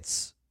base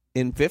hits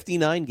in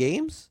 59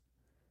 games.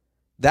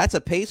 That's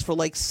a pace for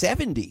like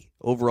 70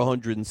 over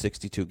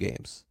 162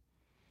 games.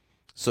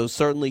 So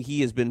certainly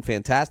he has been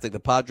fantastic. The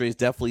Padres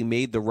definitely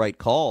made the right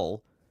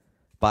call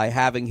by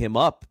having him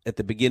up at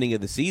the beginning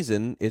of the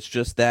season. It's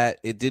just that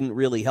it didn't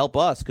really help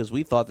us because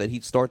we thought that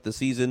he'd start the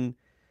season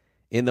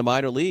in the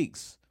minor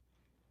leagues.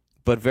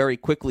 But very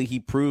quickly he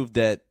proved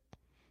that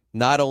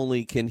not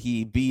only can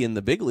he be in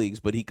the big leagues,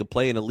 but he could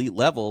play an elite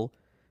level.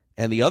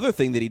 And the other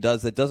thing that he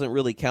does that doesn't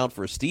really count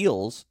for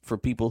steals, for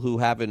people who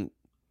haven't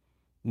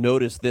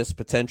noticed this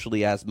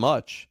potentially as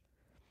much,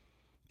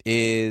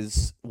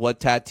 is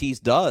what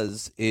Tatis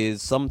does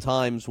is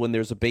sometimes when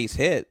there's a base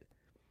hit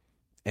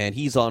and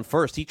he's on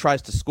first, he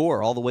tries to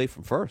score all the way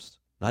from first,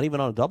 not even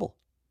on a double.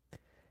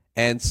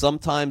 And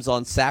sometimes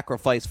on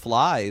sacrifice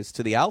flies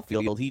to the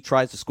outfield, he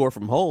tries to score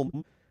from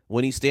home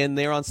when he's standing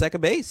there on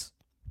second base.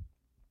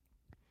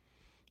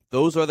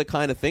 Those are the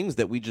kind of things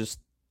that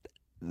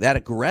that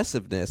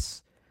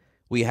aggressiveness,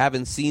 we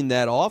haven't seen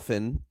that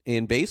often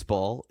in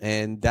baseball,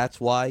 and that's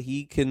why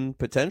he can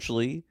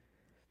potentially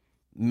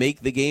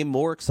make the game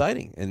more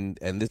exciting.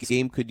 And this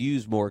game could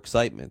use more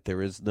excitement.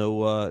 There is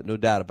no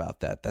doubt about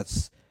that.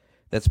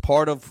 That's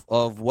part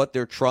of what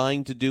they're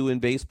trying to do in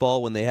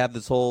baseball when they have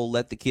this whole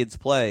let the kids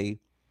play.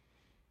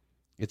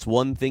 It's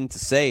one thing to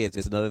say it,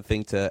 it's another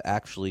thing to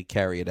actually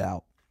carry it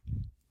out.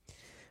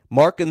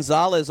 Mark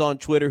Gonzalez on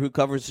Twitter, who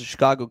covers the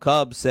Chicago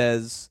Cubs,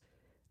 says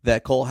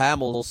that Cole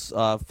Hamels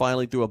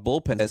finally threw a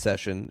bullpen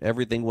session.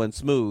 Everything went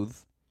smooth.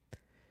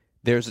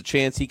 There's a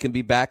chance he can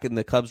be back in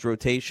the Cubs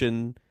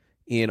rotation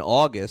in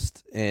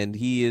August, and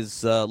he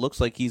is looks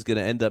like he's going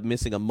to end up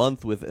missing a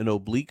month with an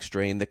oblique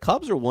strain. The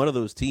Cubs are one of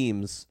those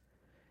teams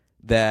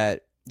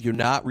that you're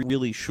not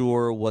really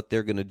sure what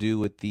they're going to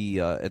do at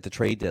the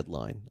trade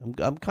deadline.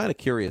 I'm kind of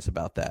curious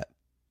about that.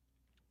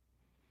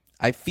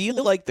 I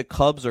feel like the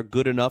Cubs are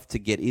good enough to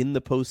get in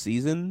the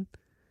postseason,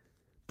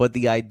 but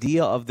the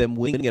idea of them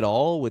winning it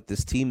all with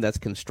this team that's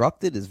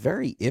constructed is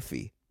very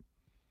iffy.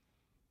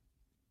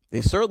 They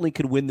certainly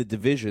could win the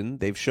division.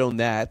 They've shown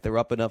that. They're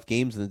up enough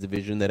games in the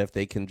division that if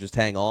they can just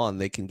hang on,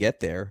 they can get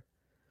there.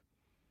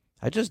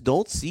 I just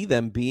don't see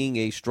them being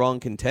a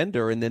strong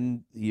contender, and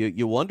then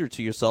you wonder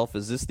to yourself,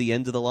 is this the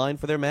end of the line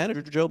for their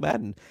manager, Joe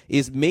Madden?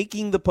 Is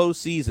making the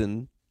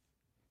postseason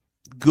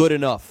good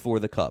enough for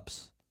the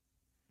Cubs?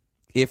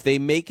 If they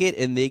make it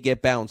and they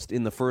get bounced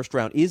in the first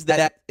round, is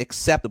that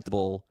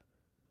acceptable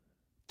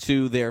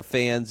to their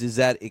fans? Is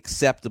that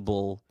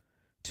acceptable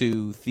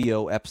to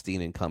Theo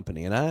Epstein and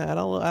company? And I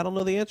don't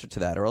know the answer to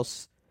that, or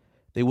else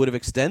they would have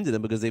extended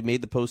them because they've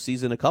made the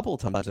postseason a couple of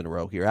times in a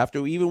row here.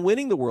 After even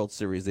winning the World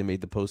Series, they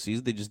made the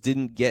postseason. They just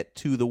didn't get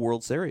to the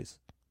World Series.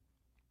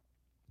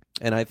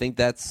 And I think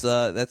that's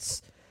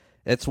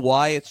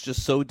why it's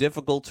just so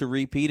difficult to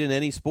repeat in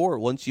any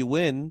sport. Once you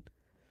win,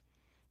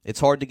 it's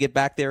hard to get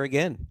back there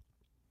again.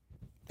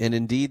 And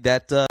indeed,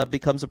 that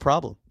becomes a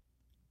problem.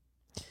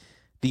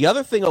 The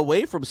other thing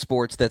away from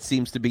sports that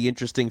seems to be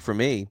interesting for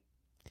me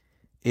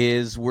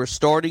is we're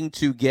starting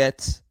to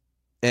get,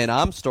 and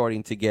I'm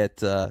starting to get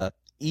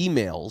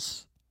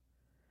emails.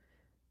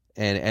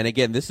 And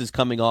again, this is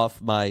coming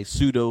off my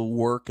pseudo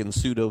work and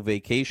pseudo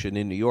vacation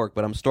in New York,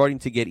 but I'm starting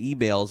to get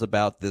emails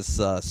about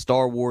this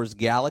Star Wars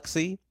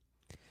Galaxy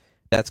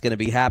that's going to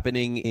be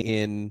happening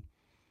in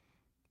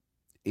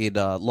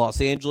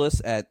Los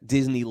Angeles at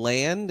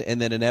Disneyland,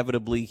 and then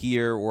inevitably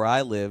here where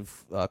I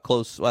live, I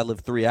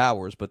live 3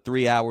 hours, but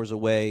 3 hours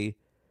away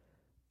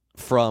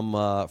from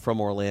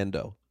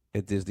Orlando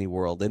at Disney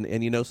World.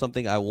 And you know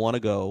something? I want to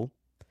go.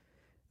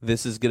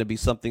 This is going to be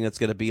something that's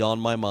going to be on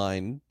my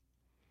mind,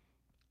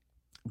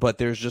 but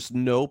there's just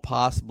no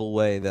possible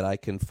way that I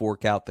can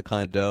fork out the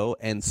kind of dough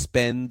and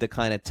spend the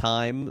kind of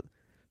time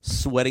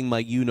sweating my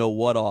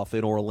you-know-what off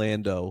in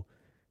Orlando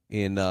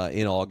in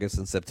August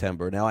and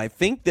September. Now, I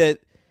think that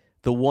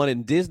the one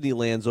in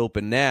Disneyland's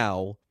open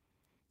now,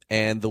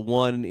 and the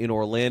one in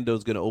Orlando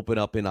is going to open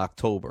up in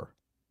October.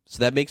 So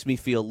that makes me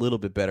feel a little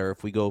bit better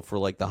if we go for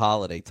like the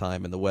holiday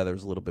time and the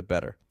weather's a little bit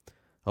better.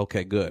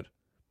 Okay, good.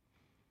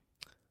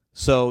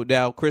 So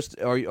now, Chris,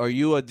 are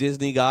you a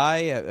Disney guy?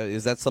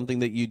 Is that something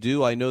that you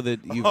do? I know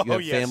that you have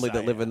family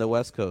that live in the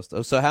West Coast.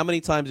 So how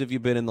many times have you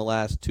been in the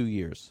last 2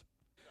 years?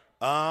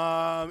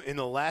 In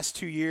the last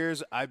 2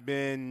 years, I've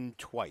been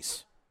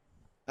twice.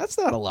 That's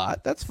not a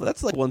lot. That's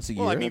like once a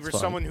year. Well, I mean, that's for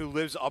fine. someone who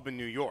lives up in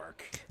New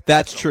York.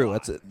 That's true.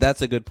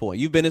 That's a good point.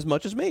 You've been as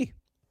much as me.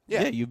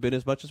 Yeah, you've been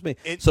as much as me.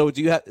 So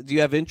do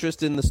you have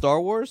interest in the Star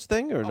Wars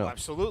thing or no?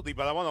 Absolutely,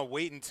 but I want to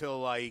wait until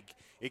like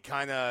it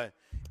kind of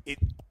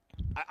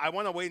I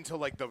want to wait until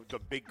like the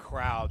big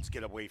crowds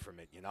get away from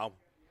it, you know?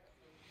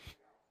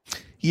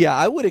 Yeah,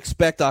 I would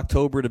expect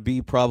October to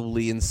be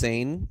probably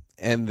insane,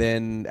 and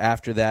then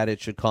after that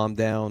it should calm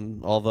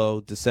down,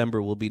 although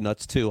December will be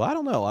nuts too. I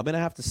don't know. I'm going to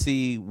have to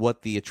see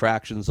what the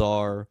attractions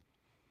are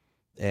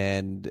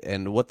and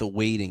what the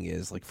waiting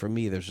is. Like for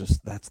me, there's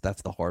just that's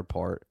the hard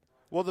part.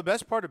 Well, the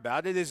best part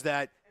about it is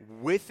that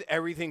with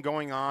everything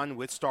going on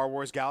with Star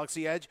Wars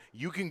Galaxy Edge,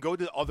 you can go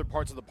to other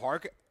parts of the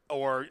park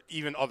or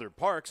even other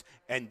parks,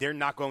 and they're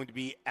not going to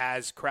be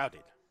as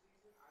crowded.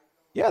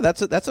 Yeah,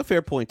 that's a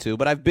fair point too.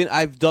 But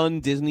I've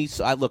done Disney.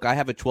 I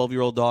have a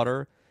 12-year-old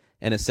daughter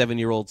and a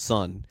 7-year-old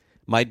son.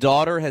 My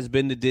daughter has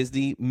been to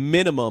Disney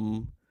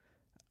minimum,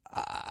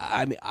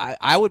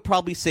 I would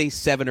probably say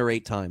 7 or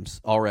 8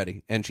 times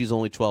already, and she's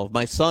only 12.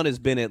 My son has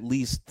been at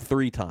least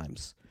 3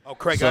 times. Oh,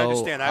 Craig, so I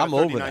understand. I have a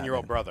I'm over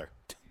 39-year-old brother.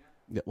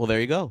 Yeah, well, there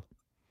you go.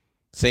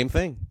 Same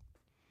thing.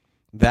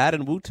 That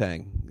and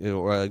Wu-Tang,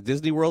 or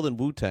Disney World and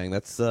Wu-Tang.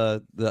 That's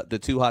the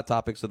 2 hot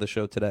topics of the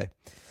show today.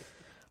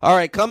 All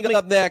right, coming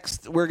up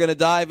next, we're going to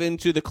dive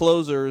into the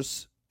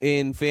closers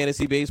in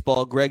fantasy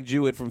baseball. Greg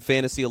Jewett from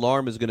Fantasy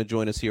Alarm is going to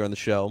join us here on the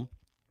show.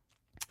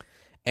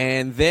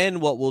 And then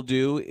what we'll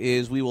do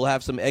is we will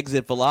have some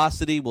exit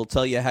velocity. We'll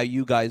tell you how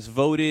you guys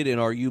voted in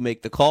our You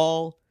Make the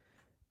Call.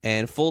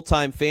 And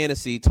full-time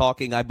fantasy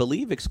talking, I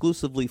believe,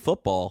 exclusively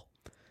football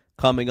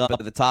coming up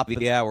at the top of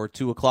the hour,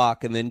 2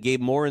 o'clock. And then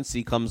Gabe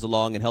Morency comes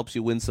along and helps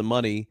you win some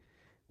money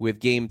with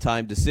game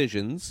time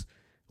decisions.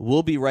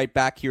 We'll be right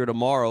back here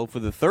tomorrow for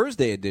the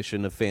Thursday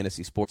edition of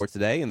Fantasy Sports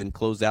Today and then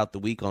close out the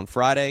week on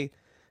Friday.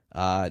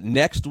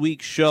 Next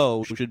week's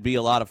show should be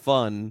a lot of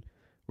fun.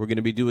 We're going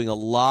to be doing a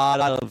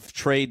lot of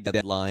trade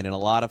deadline and a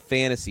lot of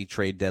fantasy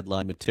trade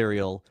deadline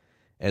material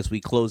as we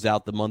close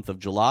out the month of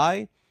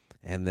July.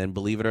 And then,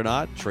 believe it or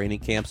not, training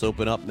camps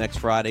open up next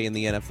Friday in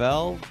the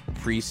NFL,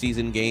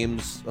 preseason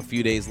games a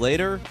few days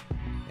later,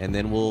 and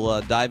then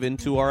we'll dive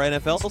into our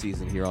NFL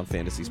season here on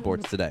Fantasy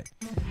Sports Today.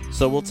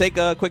 So we'll take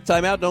a quick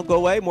timeout. Don't go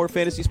away. More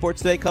Fantasy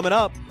Sports Today coming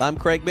up. I'm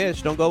Craig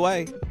Mish. Don't go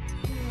away.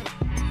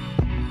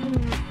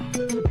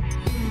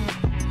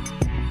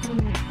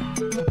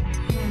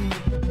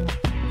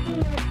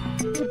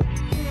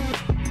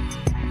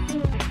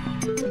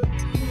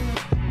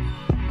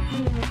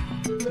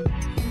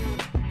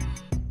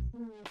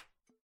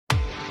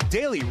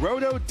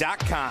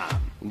 DailyRoto.com.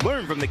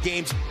 Learn from the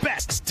game's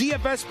best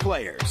DFS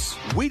players.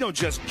 We don't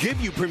just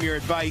give you premier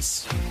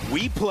advice,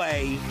 we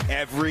play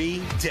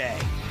every day.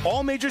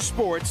 All major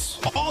sports,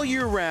 all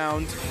year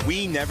round,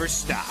 we never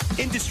stop.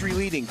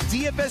 Industry-leading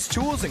DFS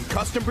tools and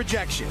custom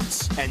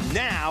projections. And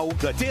now,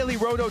 the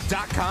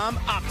DailyRoto.com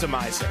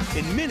Optimizer.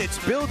 In minutes,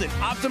 build and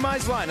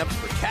optimize lineups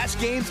for cash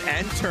games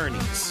and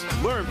tourneys.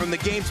 Learn from the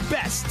game's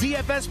best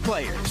DFS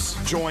players.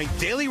 Join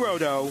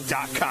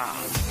DailyRoto.com.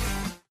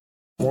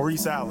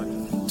 Maurice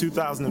Allen,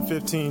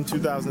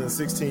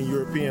 2015-2016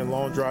 European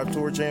Long Drive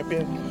Tour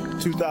champion,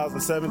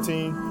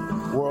 2017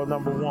 world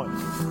number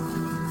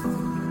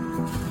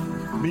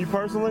 1. Me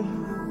personally,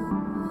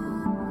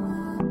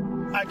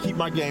 I keep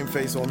my game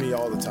face on me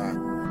all the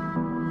time.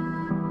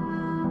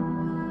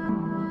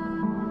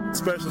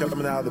 Especially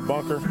coming out of the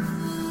bunker,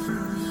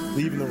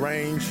 leaving the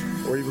range,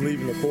 or even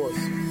leaving the course.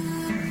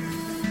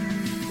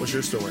 What's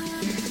your story?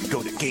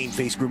 Go to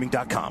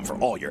GameFaceGrooming.com for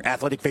all your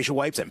athletic facial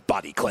wipes and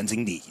body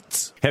cleansing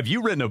needs. Have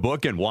you written a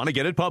book and want to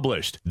get it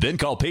published? Then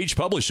call Page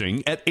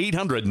Publishing at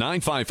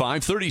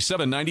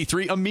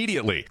 800-955-3793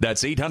 immediately.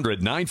 That's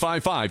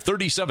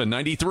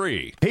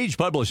 800-955-3793. Page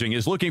Publishing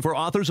is looking for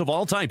authors of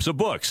all types of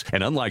books.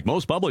 And unlike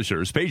most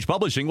publishers, Page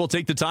Publishing will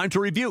take the time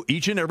to review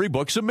each and every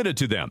book submitted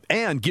to them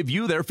and give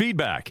you their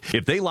feedback.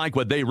 If they like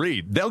what they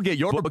read, they'll get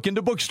your book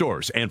into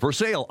bookstores and for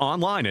sale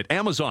online at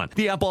Amazon,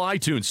 the Apple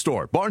iTunes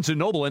Store, Barnes &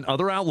 Noble, and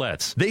other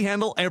outlets. They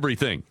handle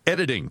everything: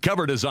 editing,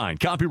 cover design,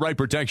 copyright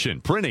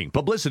protection, printing,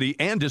 publicity,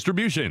 and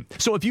distribution.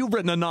 So if you've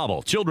written a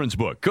novel, children's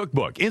book,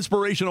 cookbook,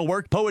 inspirational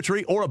work,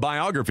 poetry, or a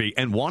biography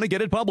and want to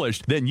get it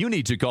published, then you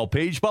need to call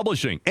Page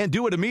Publishing and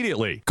do it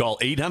immediately. Call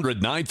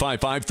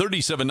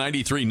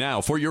 800-955-3793 now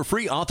for your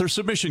free author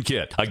submission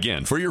kit.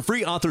 Again, for your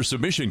free author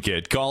submission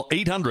kit, call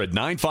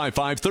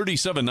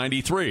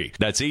 800-955-3793.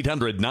 That's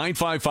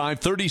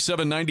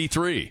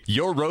 800-955-3793.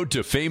 Your road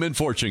to fame and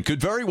fortune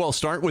could very well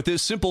start with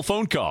this simple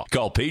phone call.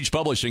 Call Page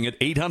Publishing at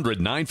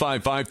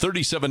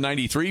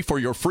 800-955-3793 for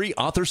your free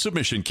author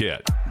submission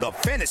kit. The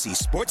Fantasy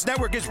Sports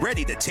Network is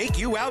ready to take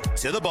you out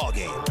to the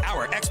ballgame.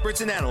 Our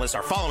experts and analysts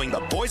are following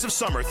the boys of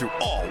summer through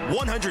all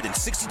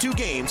 162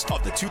 games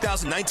of the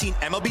 2019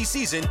 MLB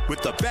season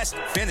with the best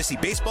fantasy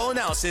baseball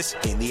analysis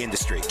in the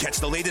industry. Catch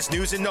the latest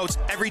news and notes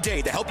every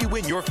day to help you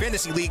win your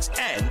fantasy leagues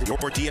and your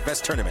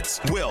DFS tournaments.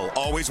 We'll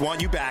always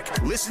want you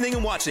back listening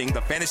and watching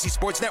the Fantasy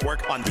Sports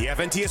Network on the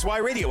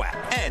FNTSY radio app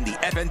and the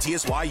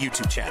FNTSY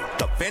YouTube channel.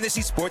 The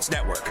Fantasy Sports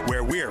Network,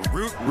 where we're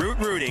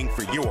rooting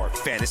for your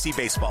fantasy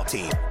baseball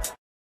team.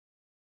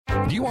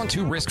 Do you want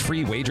 2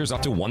 risk-free wagers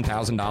up to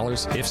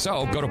 $1,000? If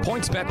so, go to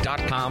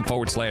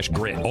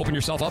pointsbet.com/grid. Open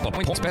yourself up a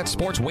PointsBet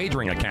sports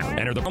wagering account.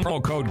 Enter the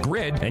promo code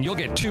GRID, and you'll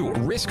get 2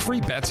 risk-free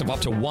bets of up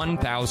to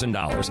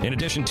 $1,000. In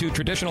addition to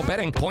traditional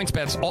betting,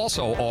 PointsBet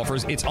also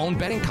offers its own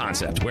betting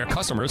concept, where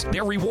customers,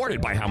 they're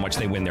rewarded by how much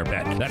they win their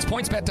bet. That's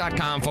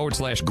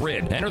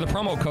pointsbet.com/grid. Enter the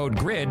promo code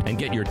GRID and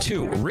get your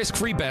 2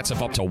 risk-free bets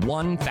of up to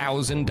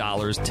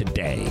 $1,000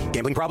 today.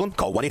 Gambling problem?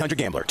 Call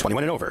 1-800-GAMBLER.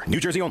 21 and over. New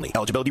Jersey only.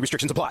 Eligibility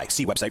restrictions apply.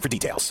 See website for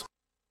details.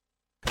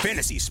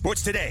 Fantasy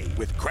Sports Today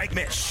with Craig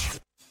Mish.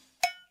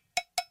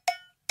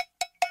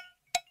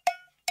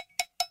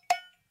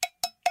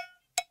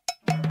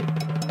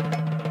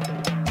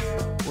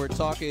 We're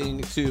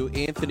talking to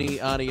Anthony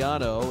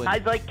Aniano.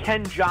 Guys like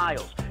Ken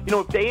Giles. You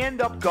know, if they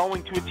end up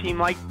going to a team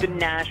like the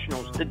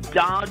Nationals, the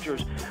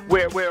Dodgers,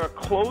 where a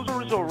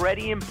closer is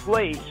already in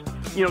place,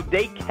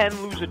 they can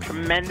lose a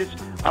tremendous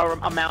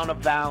amount of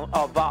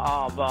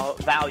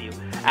value.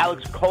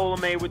 Alex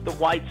Colomé with the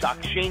White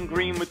Sox, Shane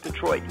Green with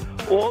Detroit.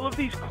 All of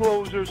these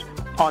closers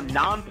on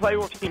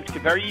non-playoff teams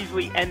could very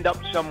easily end up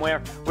somewhere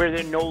where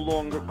they're no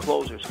longer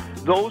closers.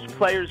 Those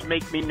players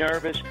make me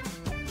nervous.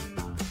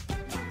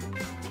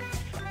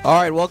 All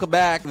right, welcome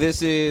back.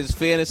 This is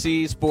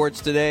Fantasy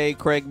Sports Today.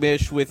 Craig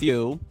Mish with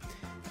you.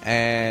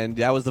 And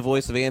that was the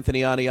voice of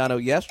Anthony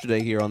Aniano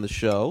yesterday here on the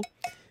show.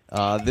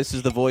 This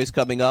is the voice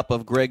coming up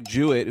of Greg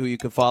Jewett, who you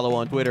can follow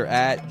on Twitter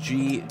at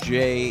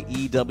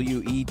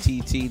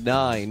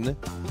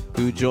GJEWETT9,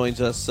 who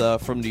joins us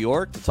from New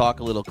York to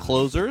talk a little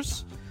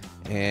closers.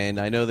 And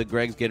I know that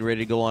Greg's getting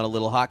ready to go on a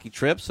little hockey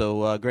trip.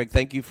 So, Greg,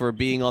 thank you for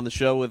being on the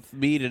show with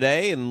me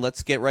today. And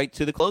let's get right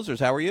to the closers.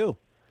 How are you?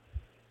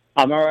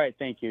 I'm all right,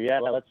 thank you.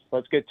 Yeah,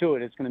 let's get to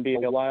it. It's going to be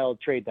a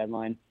wild trade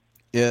deadline.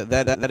 Yeah,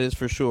 that is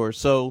for sure.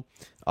 So,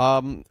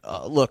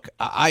 look,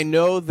 I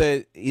know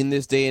that in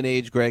this day and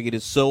age, Greg, it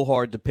is so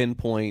hard to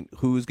pinpoint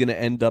who's going to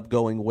end up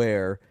going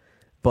where.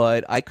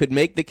 But I could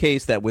make the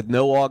case that with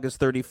no August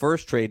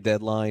 31st trade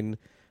deadline,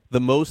 the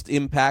most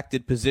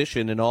impacted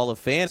position in all of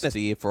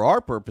fantasy, for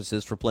our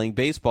purposes, for playing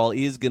baseball,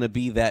 is going to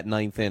be that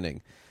ninth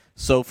inning.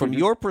 So from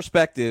your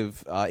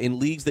perspective, in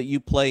leagues that you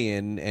play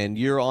in, and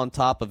you're on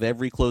top of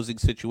every closing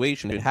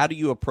situation, how do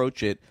you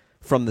approach it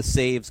from the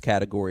saves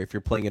category if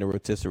you're playing in a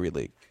rotisserie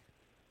league?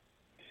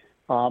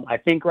 I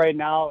think right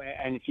now,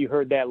 and if you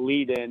heard that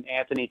lead in,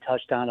 Anthony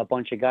touched on a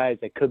bunch of guys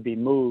that could be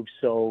moved.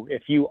 So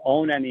if you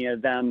own any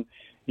of them,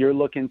 you're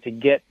looking to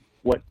get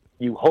what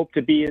you hope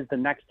to be is the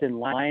next in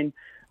line.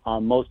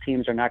 Most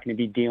teams are not going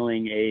to be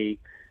dealing a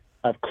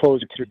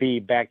closer to be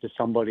back to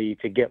somebody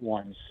to get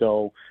one.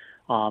 So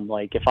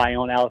like if I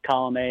own Alex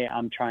Colomé,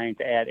 I'm trying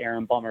to add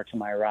Aaron Bummer to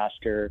my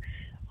roster.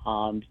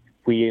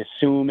 We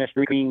assume if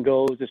Green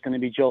goes, it's going to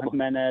be Joe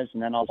Jimenez,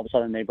 and then all of a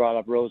sudden they brought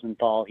up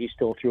Rosenthal. He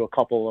still threw a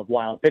couple of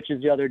wild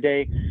pitches the other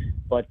day,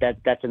 but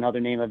that's another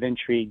name of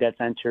intrigue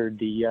that's entered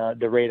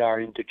the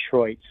radar in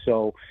Detroit.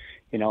 So,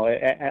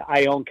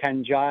 I own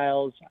Ken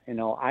Giles.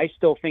 I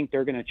still think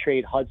they're going to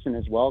trade Hudson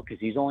as well because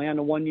he's only on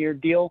a one-year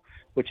deal,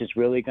 which is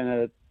really going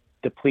to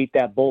deplete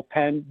that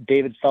bullpen.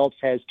 David Phelps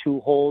has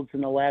 2 holds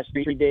in the last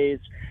 3 days,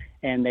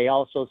 and they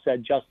also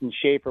said Justin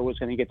Schaefer was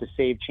going to get the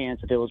save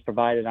chance if it was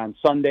provided on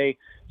Sunday.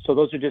 So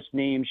those are just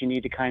names you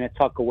need to kind of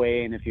tuck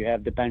away, and if you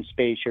have the bench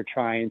space, you're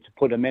trying to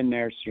put them in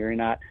there so you're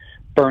not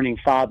burning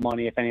FOB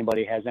money if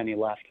anybody has any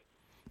left.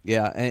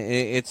 Yeah, and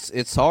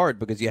it's hard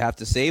because you have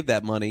to save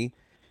that money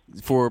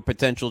for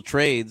potential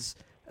trades.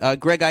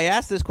 Greg, I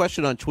asked this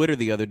question on Twitter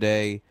the other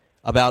day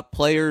about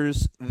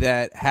players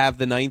that have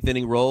the ninth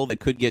inning role that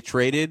could get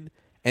traded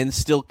and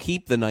still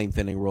keep the ninth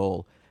inning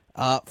role.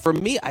 For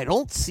me, I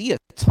don't see a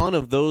ton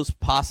of those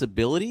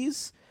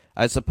possibilities.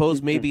 I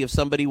suppose maybe if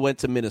somebody went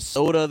to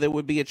Minnesota, there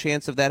would be a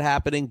chance of that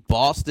happening.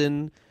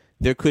 Boston,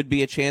 there could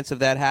be a chance of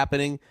that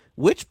happening.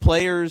 Which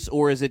players,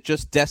 or is it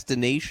just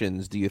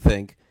destinations, do you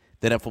think,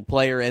 that if a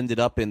player ended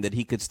up in, that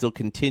he could still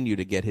continue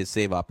to get his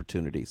save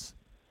opportunities?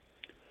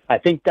 I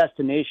think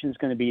destination is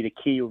going to be the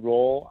key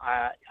role.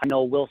 I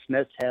know Will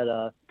Smith had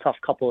a tough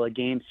couple of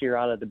games here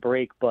out of the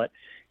break, but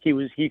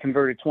he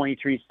converted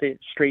 23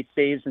 straight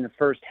saves in the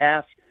first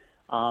half.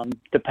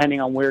 Depending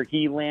on where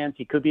he lands,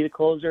 he could be the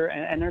closer.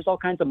 And there's all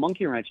kinds of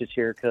monkey wrenches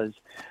here because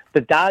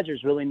the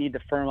Dodgers really need to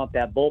firm up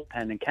that bullpen.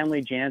 And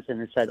Kenley Jansen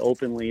has said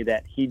openly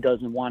that he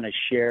doesn't want to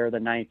share the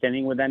ninth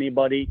inning with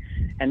anybody.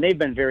 And they've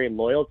been very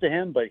loyal to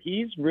him, but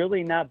he's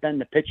really not been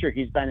the pitcher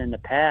he's been in the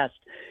past.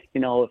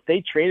 If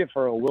they traded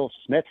for a Will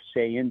Smith,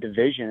 say, in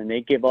division, and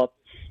they give up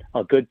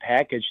a good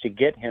package to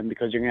get him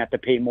because you're going to have to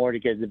pay more to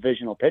get a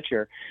divisional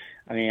pitcher.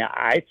 I mean,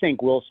 I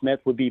think Will Smith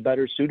would be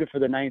better suited for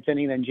the ninth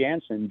inning than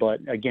Jansen. But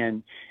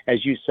again,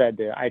 as you said,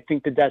 I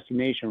think the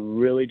destination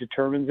really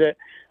determines it.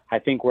 I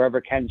think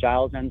wherever Ken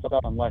Giles ends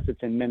up, unless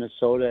it's in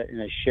Minnesota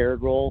in a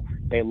shared role,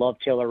 they love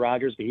Taylor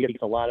Rogers, but he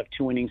gets a lot of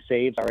 2-inning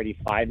saves, already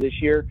 5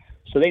 this year.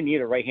 So they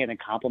need a right-handed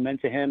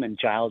complement to him, and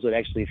Giles would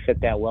actually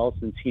fit that well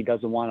since he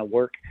doesn't want to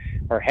work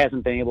or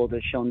hasn't been able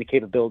to show the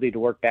capability to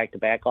work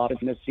back-to-back offense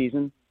this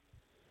season.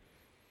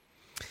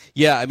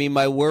 Yeah, I mean,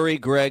 my worry,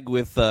 Greg,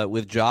 with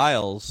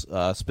Giles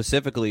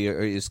specifically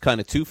is kind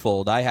of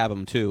twofold. I have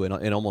him, too,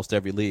 in almost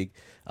every league.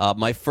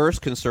 My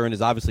first concern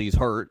is obviously he's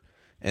hurt,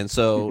 and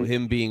so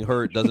him being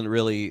hurt doesn't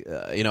really,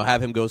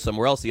 have him go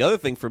somewhere else. The other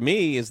thing for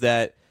me is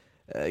that,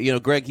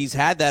 Greg, he's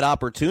had that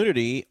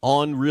opportunity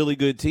on really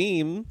good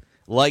team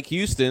like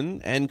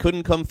Houston and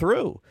couldn't come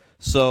through.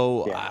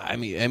 So, yeah. I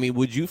mean,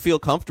 would you feel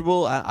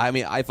comfortable? I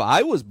mean, if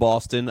I was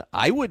Boston,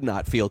 I would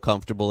not feel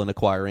comfortable in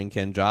acquiring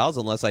Ken Giles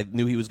unless I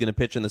knew he was going to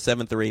pitch in the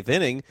 7th or 8th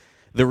inning.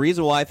 The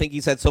reason why I think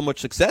he's had so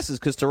much success is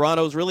because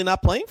Toronto's really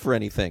not playing for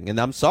anything. And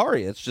I'm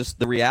sorry, it's just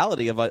the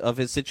reality of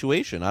his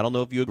situation. I don't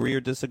know if you agree or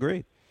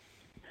disagree.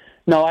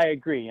 No, I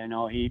agree.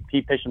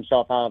 He pitched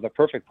himself out of a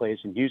perfect place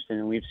in Houston,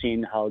 and we've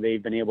seen how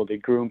they've been able to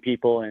groom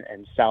people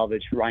and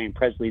salvage Ryan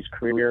Presley's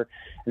career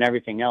and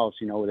everything else.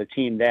 With a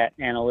team that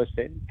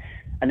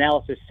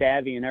analysis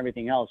savvy and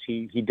everything else,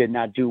 he did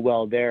not do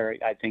well there.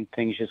 I think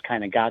things just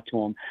kind of got to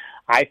him.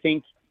 I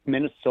think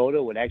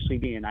Minnesota would actually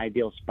be an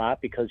ideal spot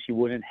because he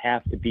wouldn't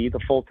have to be the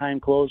full-time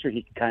closer.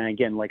 He could kind of,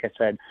 again, like I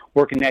said,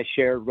 work in that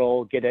shared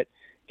role, get a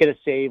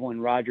save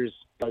when Rogers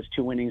does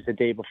 2 innings the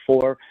day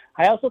before.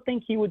 I also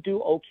think he would do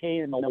okay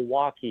in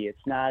Milwaukee.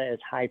 It's not as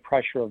high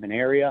pressure of an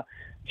area.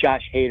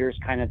 Josh Hader's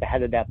kind of the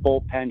head of that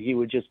bullpen. He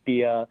would just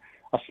be a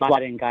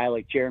slot-in guy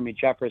like Jeremy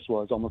Jeffress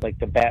was, almost like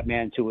the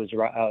Batman to his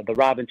the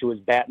Robin to his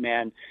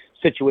Batman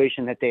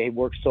situation that they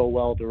worked so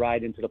well to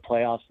ride into the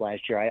playoffs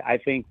last year. I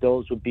think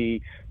those would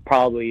be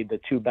probably the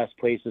 2 best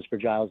places for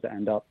Giles to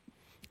end up.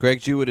 Greg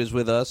Jewett is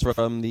with us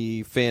from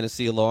the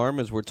Fantasy Alarm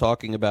as we're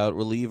talking about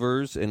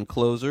relievers and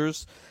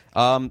closers.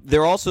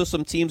 There are also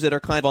some teams that are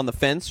kind of on the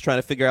fence trying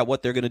to figure out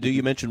what they're going to do.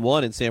 You mentioned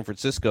one in San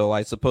Francisco.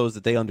 I suppose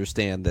that they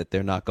understand that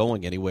they're not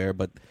going anywhere,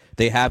 but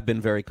they have been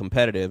very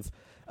competitive.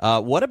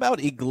 What about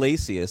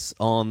Iglesias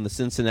on the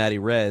Cincinnati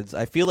Reds?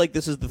 I feel like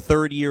this is the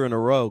 3rd year in a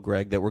row,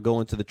 Greg, that we're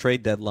going to the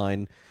trade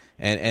deadline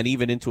and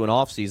even into an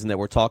offseason that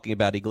we're talking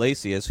about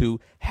Iglesias, who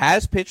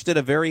has pitched at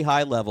a very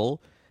high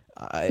level.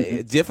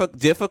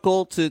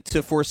 Difficult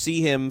to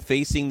foresee him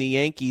facing the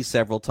Yankees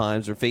several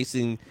times or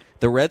facing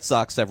the Red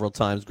Sox several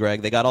times,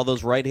 Greg. They got all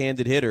those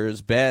right-handed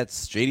hitters,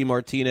 Betts, J.D.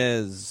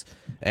 Martinez,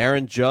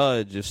 Aaron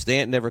Judge, if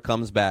Stanton never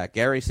comes back,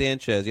 Gary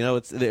Sanchez.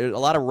 There's a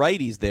lot of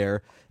righties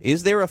there.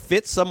 Is there a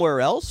fit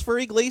somewhere else for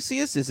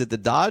Iglesias? Is it the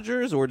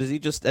Dodgers, or does he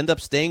just end up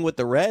staying with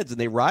the Reds and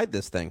they ride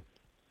this thing?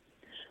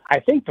 I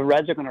think the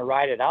Reds are going to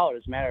ride it out.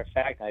 As a matter of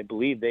fact, I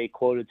believe they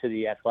quoted to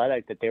The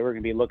Athletic that they were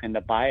going to be looking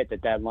to buy at the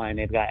deadline.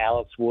 They've got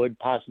Alex Wood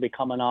possibly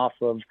coming off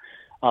of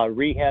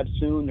rehab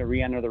soon to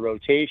re-enter the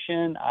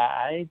rotation.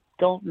 I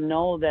don't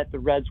know that the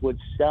Reds would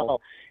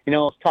sell.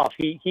 It's tough.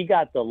 He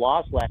got the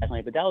loss last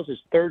night, but that was his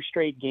 3rd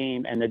straight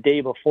game, and the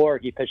day before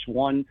he pitched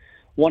 1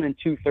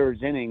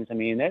 2/3 innings. I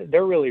mean,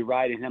 they're really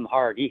riding him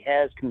hard. He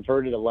has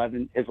converted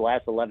his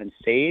last 11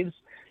 saves,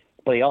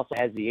 but he also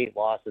has the 8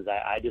 losses.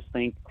 I just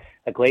think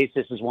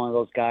Iglesias is one of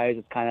those guys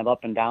that's kind of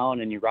up and down,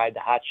 and you ride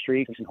the hot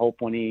streaks and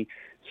hope when he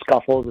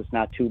scuffles it's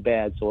not too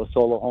bad. So a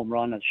solo home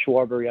run on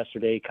Schwarber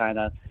yesterday kind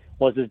of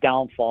was his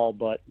downfall,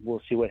 but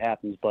we'll see what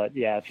happens. But,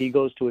 yeah, if he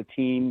goes to a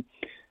team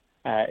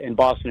in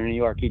Boston or New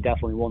York, he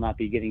definitely will not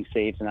be getting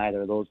saves in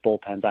either of those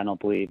bullpens, I don't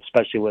believe,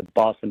 especially with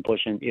Boston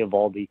pushing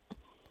Eovaldi.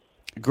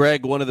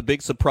 Greg, one of the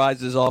big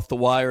surprises off the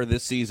wire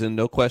this season,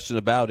 no question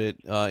about it,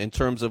 in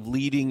terms of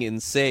leading in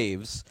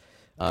saves.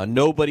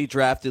 Nobody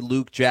drafted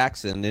Luke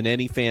Jackson in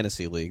any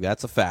fantasy league.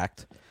 That's a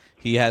fact.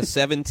 He has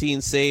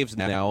 17 saves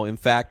now. In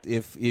fact,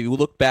 if you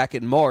look back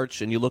in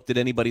March and you looked at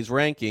anybody's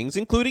rankings,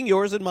 including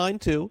yours and mine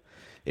too,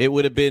 it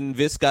would have been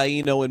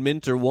Vizcaíno and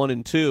Minter 1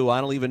 and 2.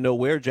 I don't even know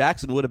where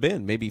Jackson would have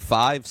been. Maybe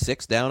 5,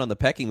 6 down on the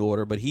pecking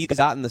order, but he's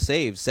gotten the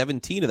saves,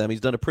 17 of them.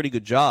 He's done a pretty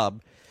good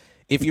job.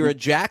 If you're a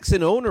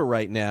Jackson owner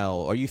right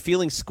now, are you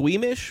feeling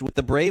squeamish with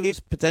the Braves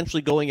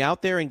potentially going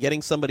out there and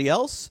getting somebody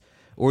else?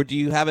 Or do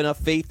you have enough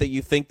faith that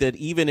you think that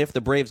even if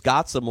the Braves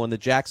got someone,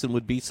 that Jackson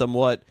would be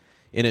somewhat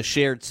in a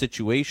shared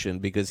situation?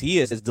 Because he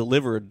has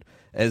delivered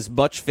as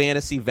much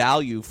fantasy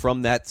value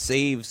from that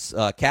saves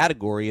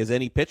category as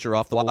any pitcher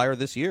off the wire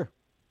this year.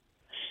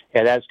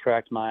 Yeah, that's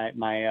correct. My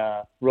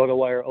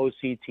RotoWire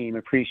OC team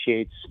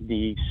appreciates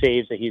the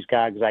saves that he's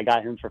got because I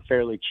got him for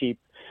fairly cheap.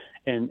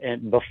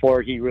 And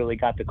before he really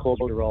got the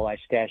closer role, I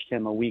stashed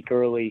him a week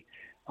early.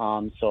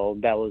 So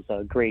that was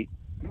a great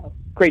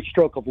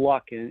stroke of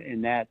luck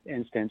in that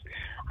instance.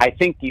 I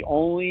think the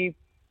only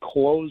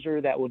closer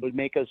that would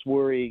make us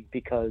worry,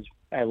 because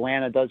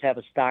Atlanta does have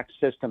a stock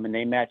system and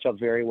they match up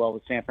very well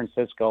with San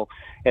Francisco.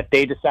 If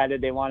they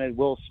decided they wanted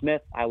Will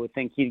Smith, I would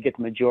think he'd get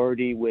the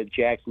majority with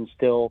Jackson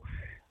still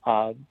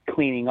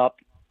cleaning up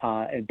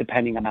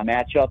depending on the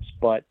matchups.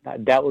 But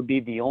that would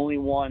be the only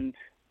one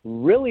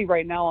really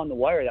right now on the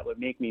wire that would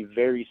make me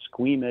very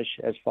squeamish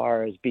as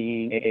far as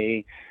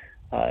being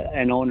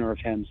an owner of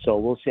him. So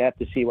we'll have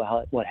to see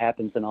what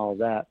happens in all of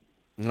that.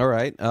 All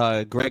right.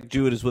 Greg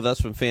Jewett is with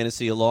us from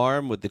Fantasy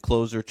Alarm with the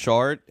closer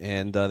chart,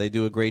 and they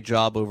do a great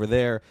job over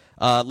there.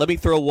 Let me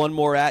throw one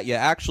more at you,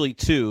 actually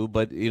 2,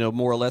 but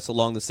more or less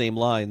along the same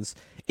lines.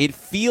 It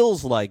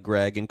feels like,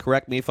 Greg, and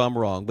correct me if I'm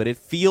wrong, but it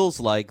feels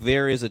like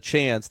there is a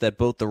chance that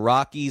both the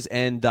Rockies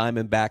and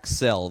Diamondbacks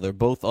sell. They're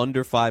both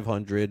under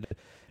 500.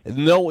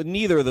 No,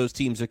 neither of those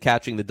teams are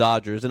catching the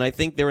Dodgers, and I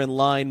think they're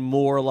in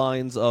more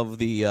lines of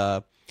the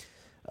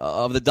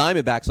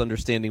Diamondbacks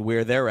understanding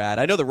where they're at.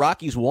 I know the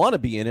Rockies want to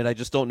be in it. I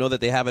just don't know that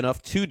they have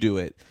enough to do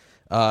it.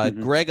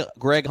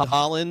 Greg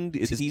Holland,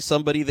 is he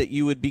somebody that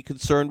you would be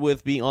concerned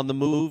with being on the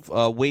move?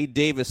 Wade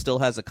Davis still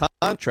has a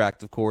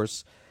contract, of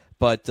course,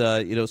 but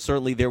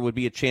certainly there would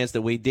be a chance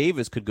that Wade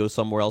Davis could go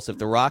somewhere else if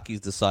the Rockies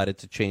decided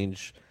to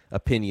change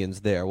opinions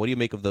there. What do you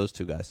make of those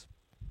two guys?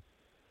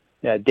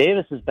 Yeah,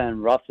 Davis has been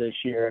rough this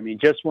year. I mean,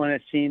 just when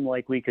it seemed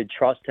like we could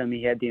trust him,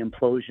 he had the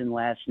implosion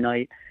last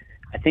night.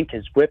 I think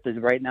his whip is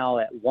right now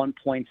at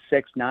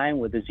 1.69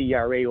 with his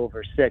ERA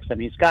over 6. I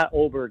mean, Scott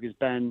Oberg has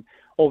been,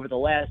 over the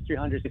last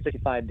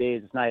 365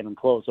 days, it's not even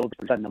close.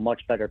 Oberg's been a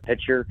much better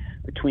pitcher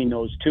between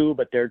those two,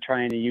 but they're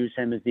trying to use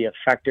him as the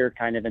effector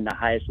kind of in the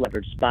highest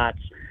leverage spots.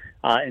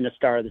 in the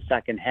start of the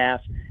second half.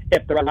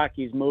 If the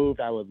Rockies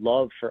moved, I would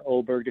love for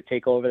Oberg to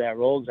take over that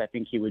role because I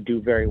think he would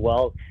do very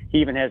well. He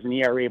even has an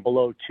ERA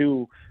below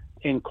 2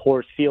 in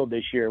Coors Field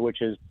this year,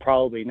 which is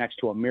probably next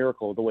to a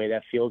miracle the way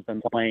that field's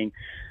been playing.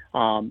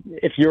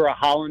 If you're a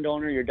Holland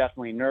owner, you're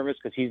definitely nervous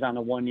because he's on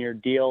a 1-year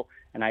deal,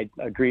 and I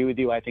agree with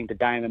you. I think the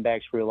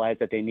Diamondbacks realize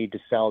that they need to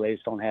sell. They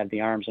just don't have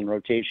the arms in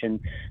rotation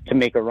to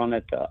make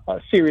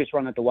a serious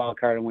run at the wild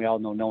card, and we all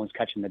know no one's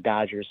catching the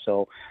Dodgers,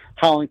 so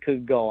Holland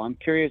could go. I'm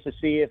curious to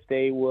see if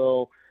they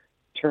will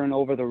turn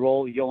over the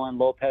role. Yohan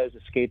Lopez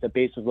escaped a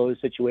bases loaded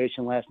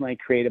situation last night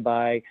created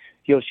by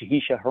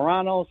Yoshihisa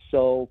Hirano,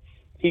 so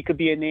he could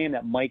be a name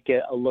that might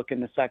get a look in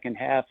the second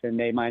half, and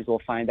they might as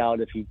well find out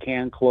if he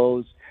can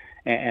close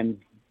and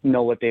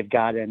know what they've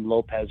got in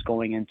Lopez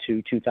going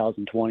into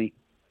 2020.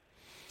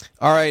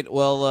 All right.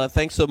 Well,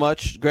 thanks so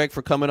much, Greg,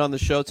 for coming on the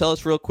show. Tell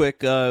us real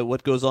quick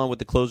what goes on with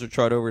the closer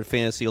chart over at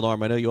Fantasy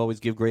Alarm. I know you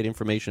always give great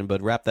information,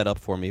 but wrap that up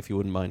for me if you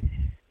wouldn't mind.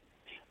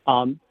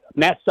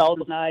 Matt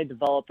Selden and I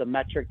developed a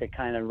metric that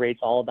kind of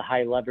rates all the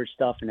high leverage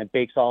stuff, and it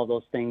bakes all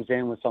those things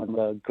in with some of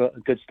the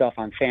good stuff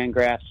on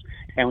Fangraphs,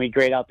 and we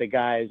grade out the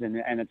guys. And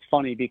it's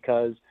funny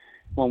because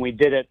when we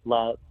did it,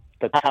 the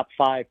top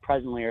 5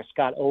 presently are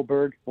Scott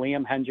Oberg,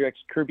 Liam Hendricks,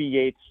 Kirby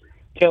Yates,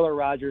 Taylor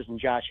Rogers, and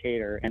Josh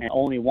Hader, and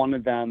only one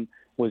of them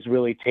was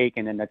really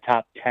taken in the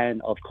top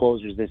 10 of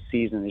closers this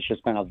season. It's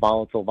just been a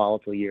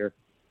volatile year.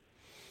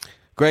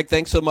 Greg,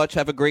 thanks so much.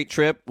 Have a great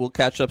trip. We'll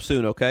catch up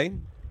soon, okay?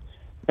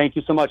 Thank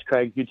you so much,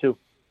 Craig. You too.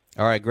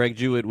 All right, Greg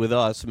Jewett with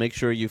us. Make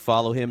sure you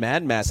follow him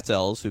and Matt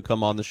Sells, who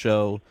come on the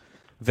show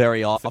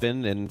very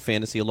often, and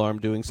Fantasy Alarm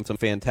doing some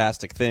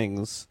fantastic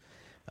things.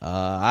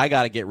 I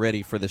got to get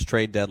ready for this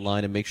trade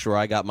deadline and make sure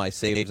I got my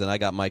saves and I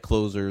got my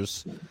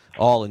closers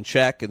all in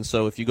check. And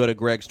so if you go to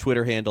Greg's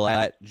Twitter handle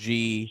at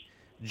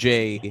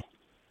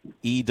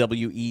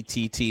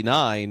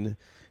GJEWETT9,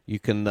 you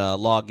can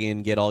log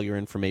in, get all your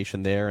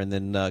information there, and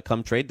then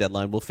come trade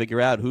deadline, we'll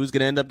figure out who's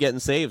going to end up getting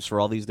saves for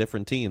all these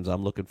different teams.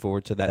 I'm looking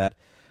forward to that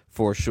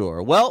for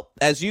sure. Well,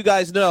 as you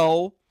guys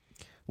know,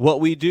 what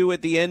we do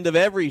at the end of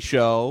every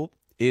show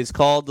is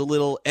called the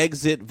little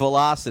exit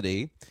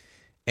velocity.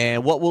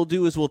 And what we'll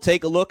do is we'll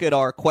take a look at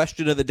our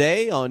question of the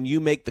day on You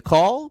Make the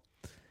Call,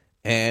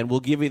 and we'll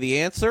give you the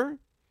answer,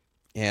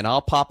 and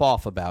I'll pop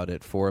off about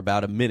it for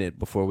about a minute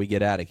before we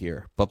get out of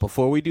here. But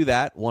before we do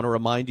that, I want to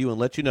remind you and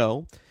let you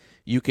know,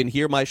 you can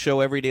hear my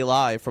show every day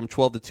live from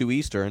 12 to 2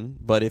 Eastern,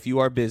 but if you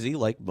are busy,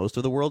 like most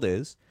of the world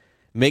is,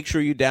 make sure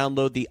you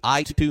download the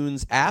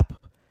iTunes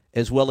app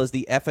as well as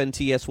the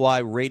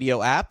FNTSY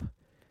radio app.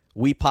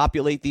 We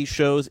populate these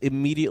shows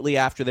immediately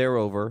after they're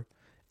over,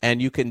 and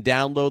you can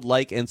download,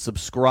 like, and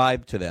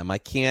subscribe to them. I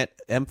can't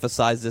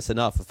emphasize this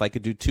enough. If I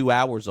could do 2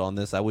 hours on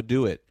this, I would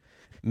do it.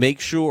 Make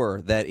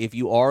sure that if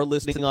you are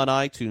listening on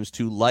iTunes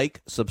to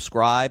like,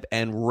 subscribe,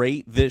 and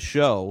rate this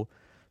show,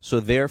 so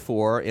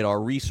therefore, in our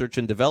research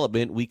and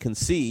development, we can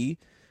see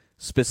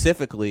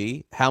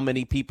specifically how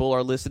many people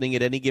are listening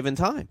at any given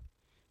time.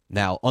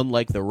 Now,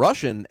 unlike the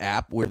Russian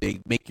app where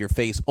they make your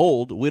face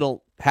old, we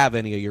don't have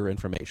any of your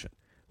information.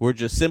 We're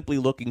just simply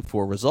looking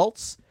for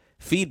results,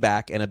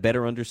 feedback, and a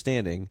better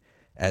understanding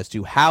as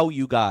to how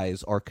you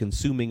guys are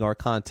consuming our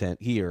content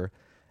here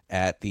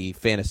at the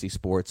Fantasy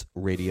Sports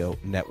Radio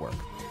Network.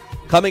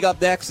 Coming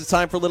up next, it's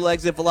time for a little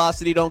exit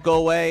velocity. Don't go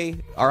away.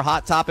 Our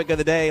hot topic of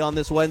the day on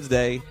this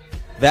Wednesday.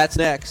 That's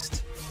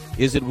next.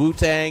 Is it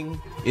Wu-Tang?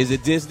 Is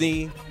it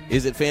Disney?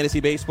 Is it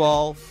fantasy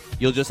baseball?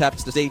 You'll just have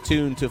to stay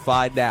tuned to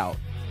find out.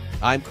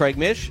 I'm Craig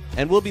Mish,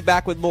 and we'll be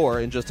back with more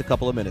in just a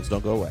couple of minutes.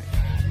 Don't go away.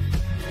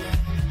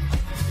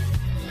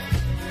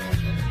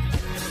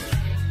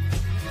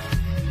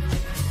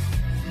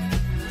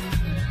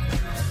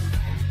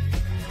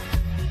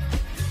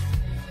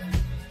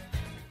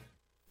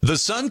 The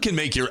sun can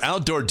make your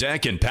outdoor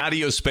deck and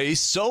patio space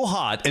so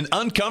hot and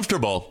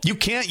uncomfortable you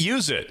can't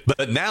use it.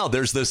 But now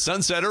there's the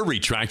Sunsetter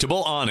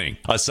Retractable Awning.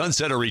 A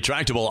Sunsetter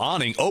Retractable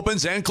Awning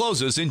opens and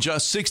closes in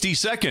just 60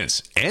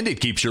 seconds, and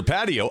it keeps your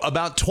patio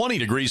about 20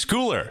 degrees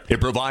cooler.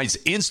 It provides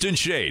instant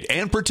shade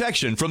and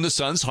protection from the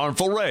sun's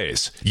harmful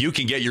rays. You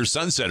can get your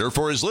Sunsetter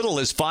for as little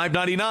as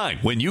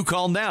 $5.99 when you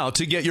call now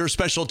to get your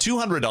special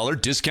 $200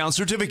 discount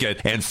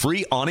certificate and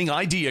free awning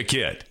idea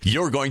kit.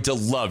 You're going to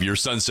love your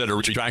Sunsetter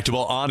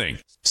Retractable Awning.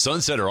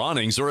 Sunsetter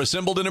awnings are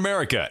assembled in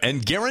America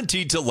and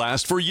guaranteed to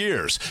last for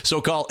years.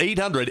 So call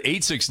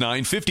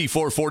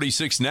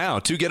 800-869-5446 now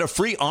to get a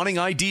free awning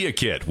idea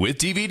kit with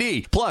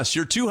DVD, plus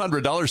your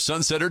 $200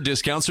 Sunsetter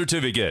discount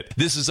certificate.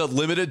 This is a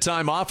limited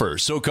time offer,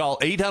 so call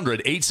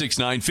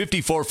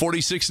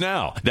 800-869-5446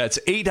 now. That's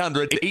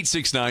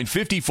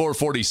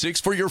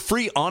 800-869-5446 for your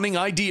free awning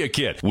idea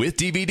kit with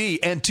DVD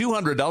and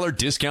 $200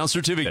 discount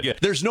certificate.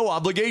 There's no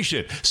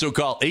obligation, so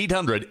call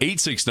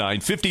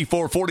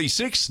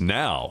 800-869-5446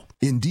 now.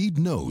 Indeed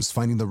knows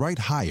finding the right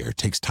hire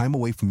takes time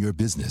away from your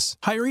business.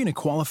 Hiring a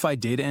qualified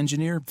data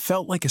engineer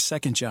felt like a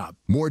second job.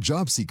 More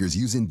job seekers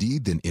use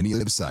Indeed than any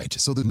other site,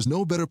 so there's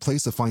no better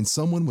place to find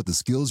someone with the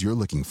skills you're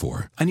looking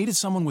for. I needed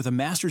someone with a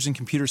master's in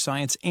computer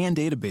science and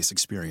database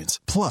experience.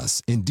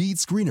 Plus, Indeed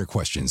screener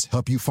questions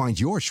help you find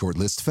your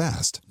shortlist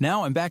fast.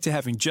 Now I'm back to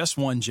having just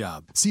one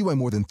job. See why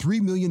more than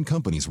 3 million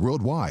companies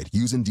worldwide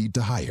use Indeed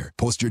to hire.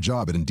 Post your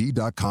job at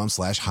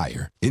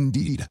Indeed.com/hire.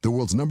 Indeed, the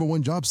world's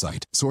 #1 job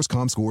site.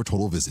 Source.com score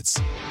total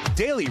visits.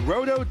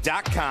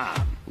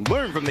 DailyRoto.com.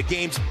 Learn from the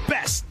game's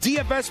best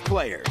DFS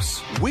players.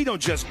 We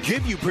don't just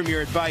give you premier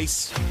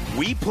advice,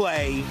 we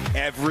play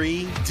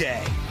every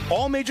day.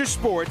 All major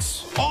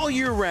sports, all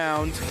year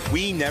round,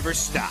 we never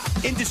stop.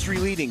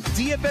 Industry-leading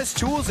DFS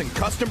tools and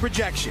custom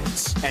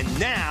projections. And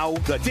now,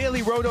 the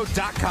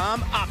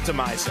DailyRoto.com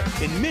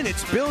Optimizer. In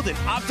minutes, build and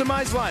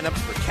optimize lineups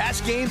for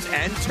cash games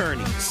and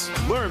tourneys.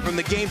 Learn from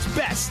the game's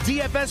best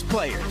DFS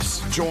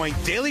players. Join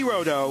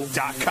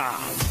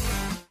DailyRoto.com.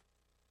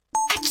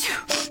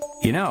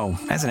 You know,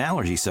 as an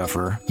allergy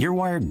sufferer, you're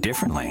wired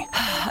differently.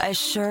 I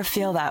sure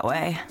feel that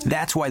way.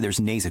 That's why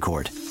there's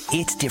Nasacort.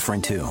 It's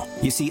different too.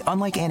 You see,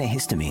 unlike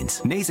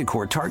antihistamines,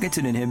 Nasacort targets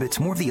and inhibits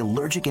more of the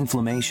allergic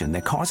inflammation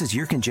that causes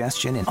ear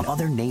congestion and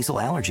other nasal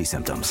allergy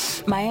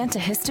symptoms. My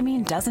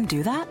antihistamine doesn't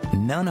do that?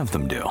 None of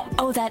them do.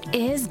 Oh, that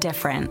is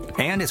different.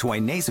 And it's why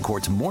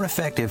Nasacort's more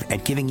effective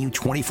at giving you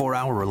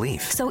 24-hour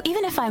relief. So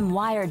even if I'm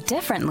wired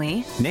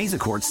differently,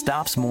 Nasacort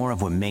stops more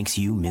of what makes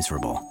you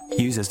miserable.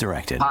 Use as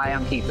directed. Hi,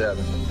 I'm Keith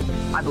Urban.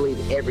 I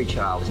believe every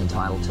child is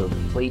entitled to a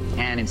complete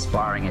and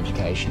inspiring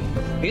education.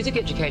 Music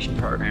education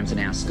programs in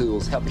our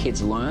schools help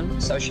kids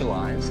learn,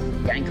 socialize,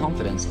 gain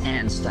confidence,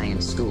 and stay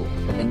in school.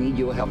 They need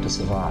your help to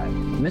survive.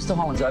 The Mr.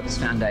 Holland's Opus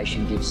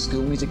Foundation gives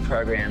school music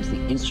programs the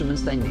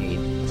instruments they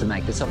need to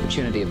make this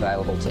opportunity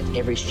available to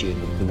every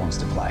student who wants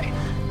to play.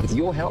 With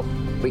your help,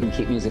 we can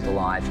keep music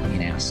alive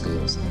in our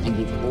schools and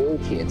give all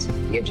kids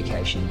the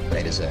education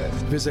they deserve.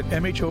 Visit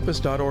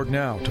mhopus.org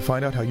now to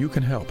find out how you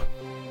can help.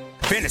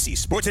 Fantasy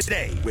Sports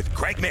Today with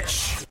Craig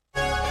Mish.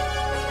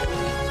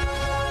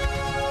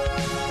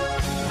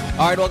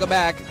 All right, welcome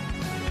back.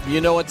 You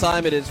know what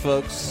time it is,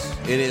 folks.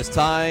 It is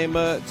time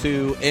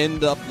to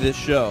end up this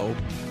show.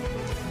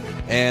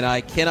 And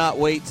I cannot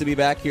wait to be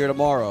back here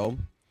tomorrow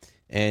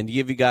and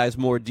give you guys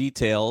more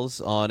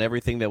details on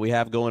everything that we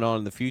have going on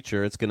in the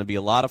future. It's going to be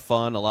a lot of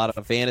fun, a lot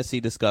of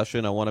fantasy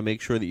discussion. I want to make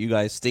sure that you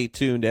guys stay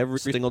tuned every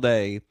single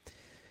day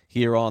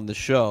here on the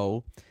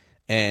show.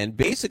 And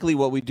basically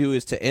what we do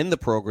is to end the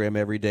program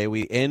every day,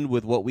 we end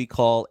with what we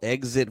call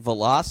exit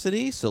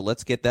velocity. So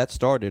let's get that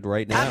started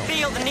right now. I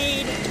feel the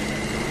need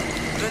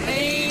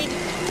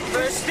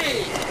for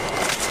speed.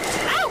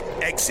 Ow!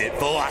 Exit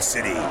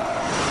velocity.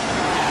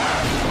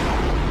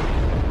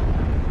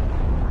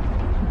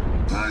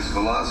 Nice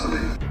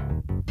velocity.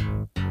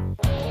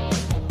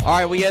 All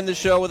right, we end the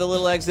show with a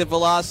little exit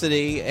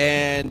velocity,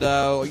 and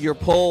your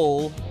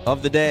poll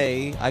of the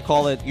day, I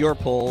call it your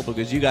poll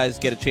because you guys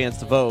get a chance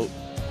to vote.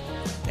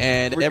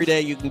 And every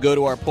day you can go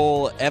to our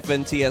poll,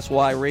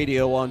 FNTSY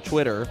Radio on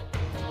Twitter.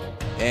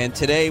 And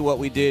today what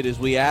we did is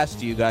we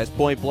asked you guys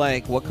point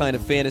blank what kind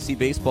of fantasy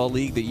baseball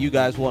league that you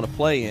guys want to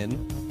play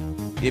in,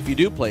 if you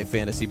do play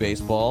fantasy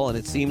baseball. And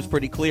it seems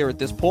pretty clear at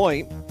this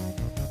point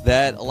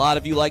that a lot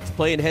of you like to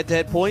play in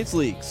head-to-head points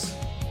leagues.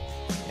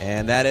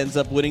 And that ends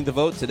up winning the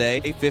vote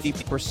today.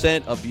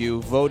 50% of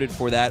you voted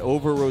for that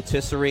over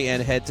rotisserie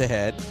and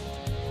head-to-head.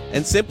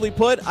 And simply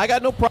put, I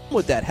got no problem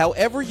with that.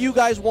 However you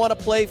guys want to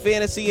play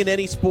fantasy in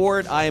any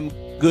sport, I am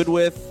good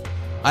with.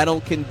 I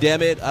don't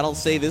condemn it. I don't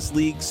say this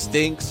league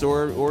stinks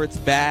or it's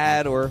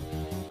bad or...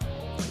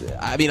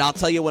 I mean, I'll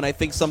tell you when I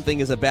think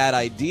something is a bad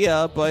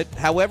idea, but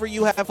however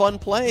you have fun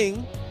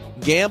playing,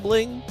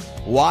 gambling,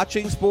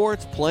 watching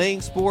sports,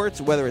 playing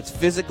sports, whether it's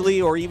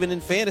physically or even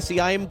in fantasy,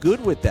 I am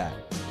good with that.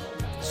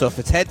 So if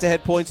it's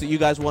head-to-head points that you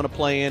guys want to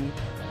play in,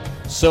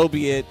 so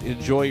be it.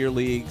 Enjoy your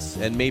leagues,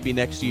 and maybe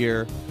next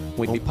year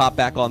when we pop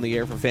back on the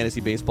air for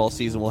fantasy baseball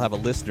season, we'll have a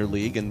listener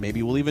league, and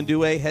maybe we'll even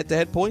do a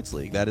head-to-head points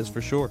league. That is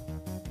for sure.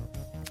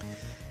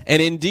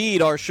 And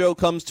indeed, our show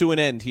comes to an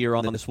end here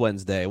on this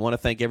Wednesday. I want to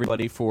thank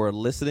everybody for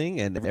listening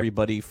and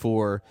everybody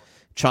for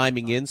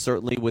chiming in,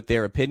 certainly with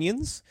their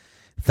opinions.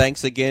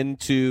 Thanks again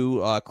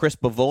to Chris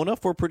Bavona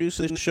for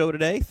producing the show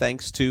today.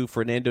 Thanks to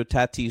Fernando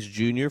Tatis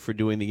Jr. for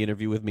doing the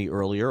interview with me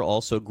earlier.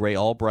 Also, Gray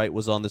Albright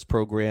was on this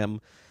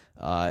program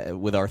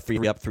with our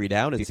 3 Up, 3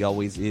 Down, as he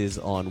always is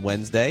on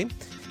Wednesday.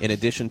 In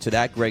addition to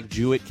that, Greg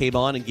Jewett came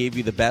on and gave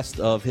you the best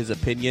of his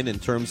opinion in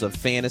terms of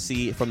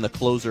fantasy from the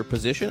closer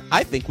position.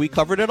 I think we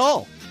covered it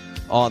all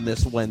on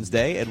this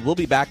Wednesday, and we'll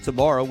be back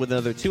tomorrow with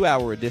another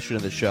 2-hour edition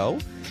of the show.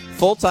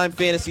 Full-Time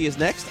Fantasy is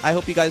next. I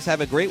hope you guys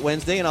have a great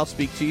Wednesday, and I'll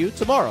speak to you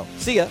tomorrow.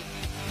 See ya.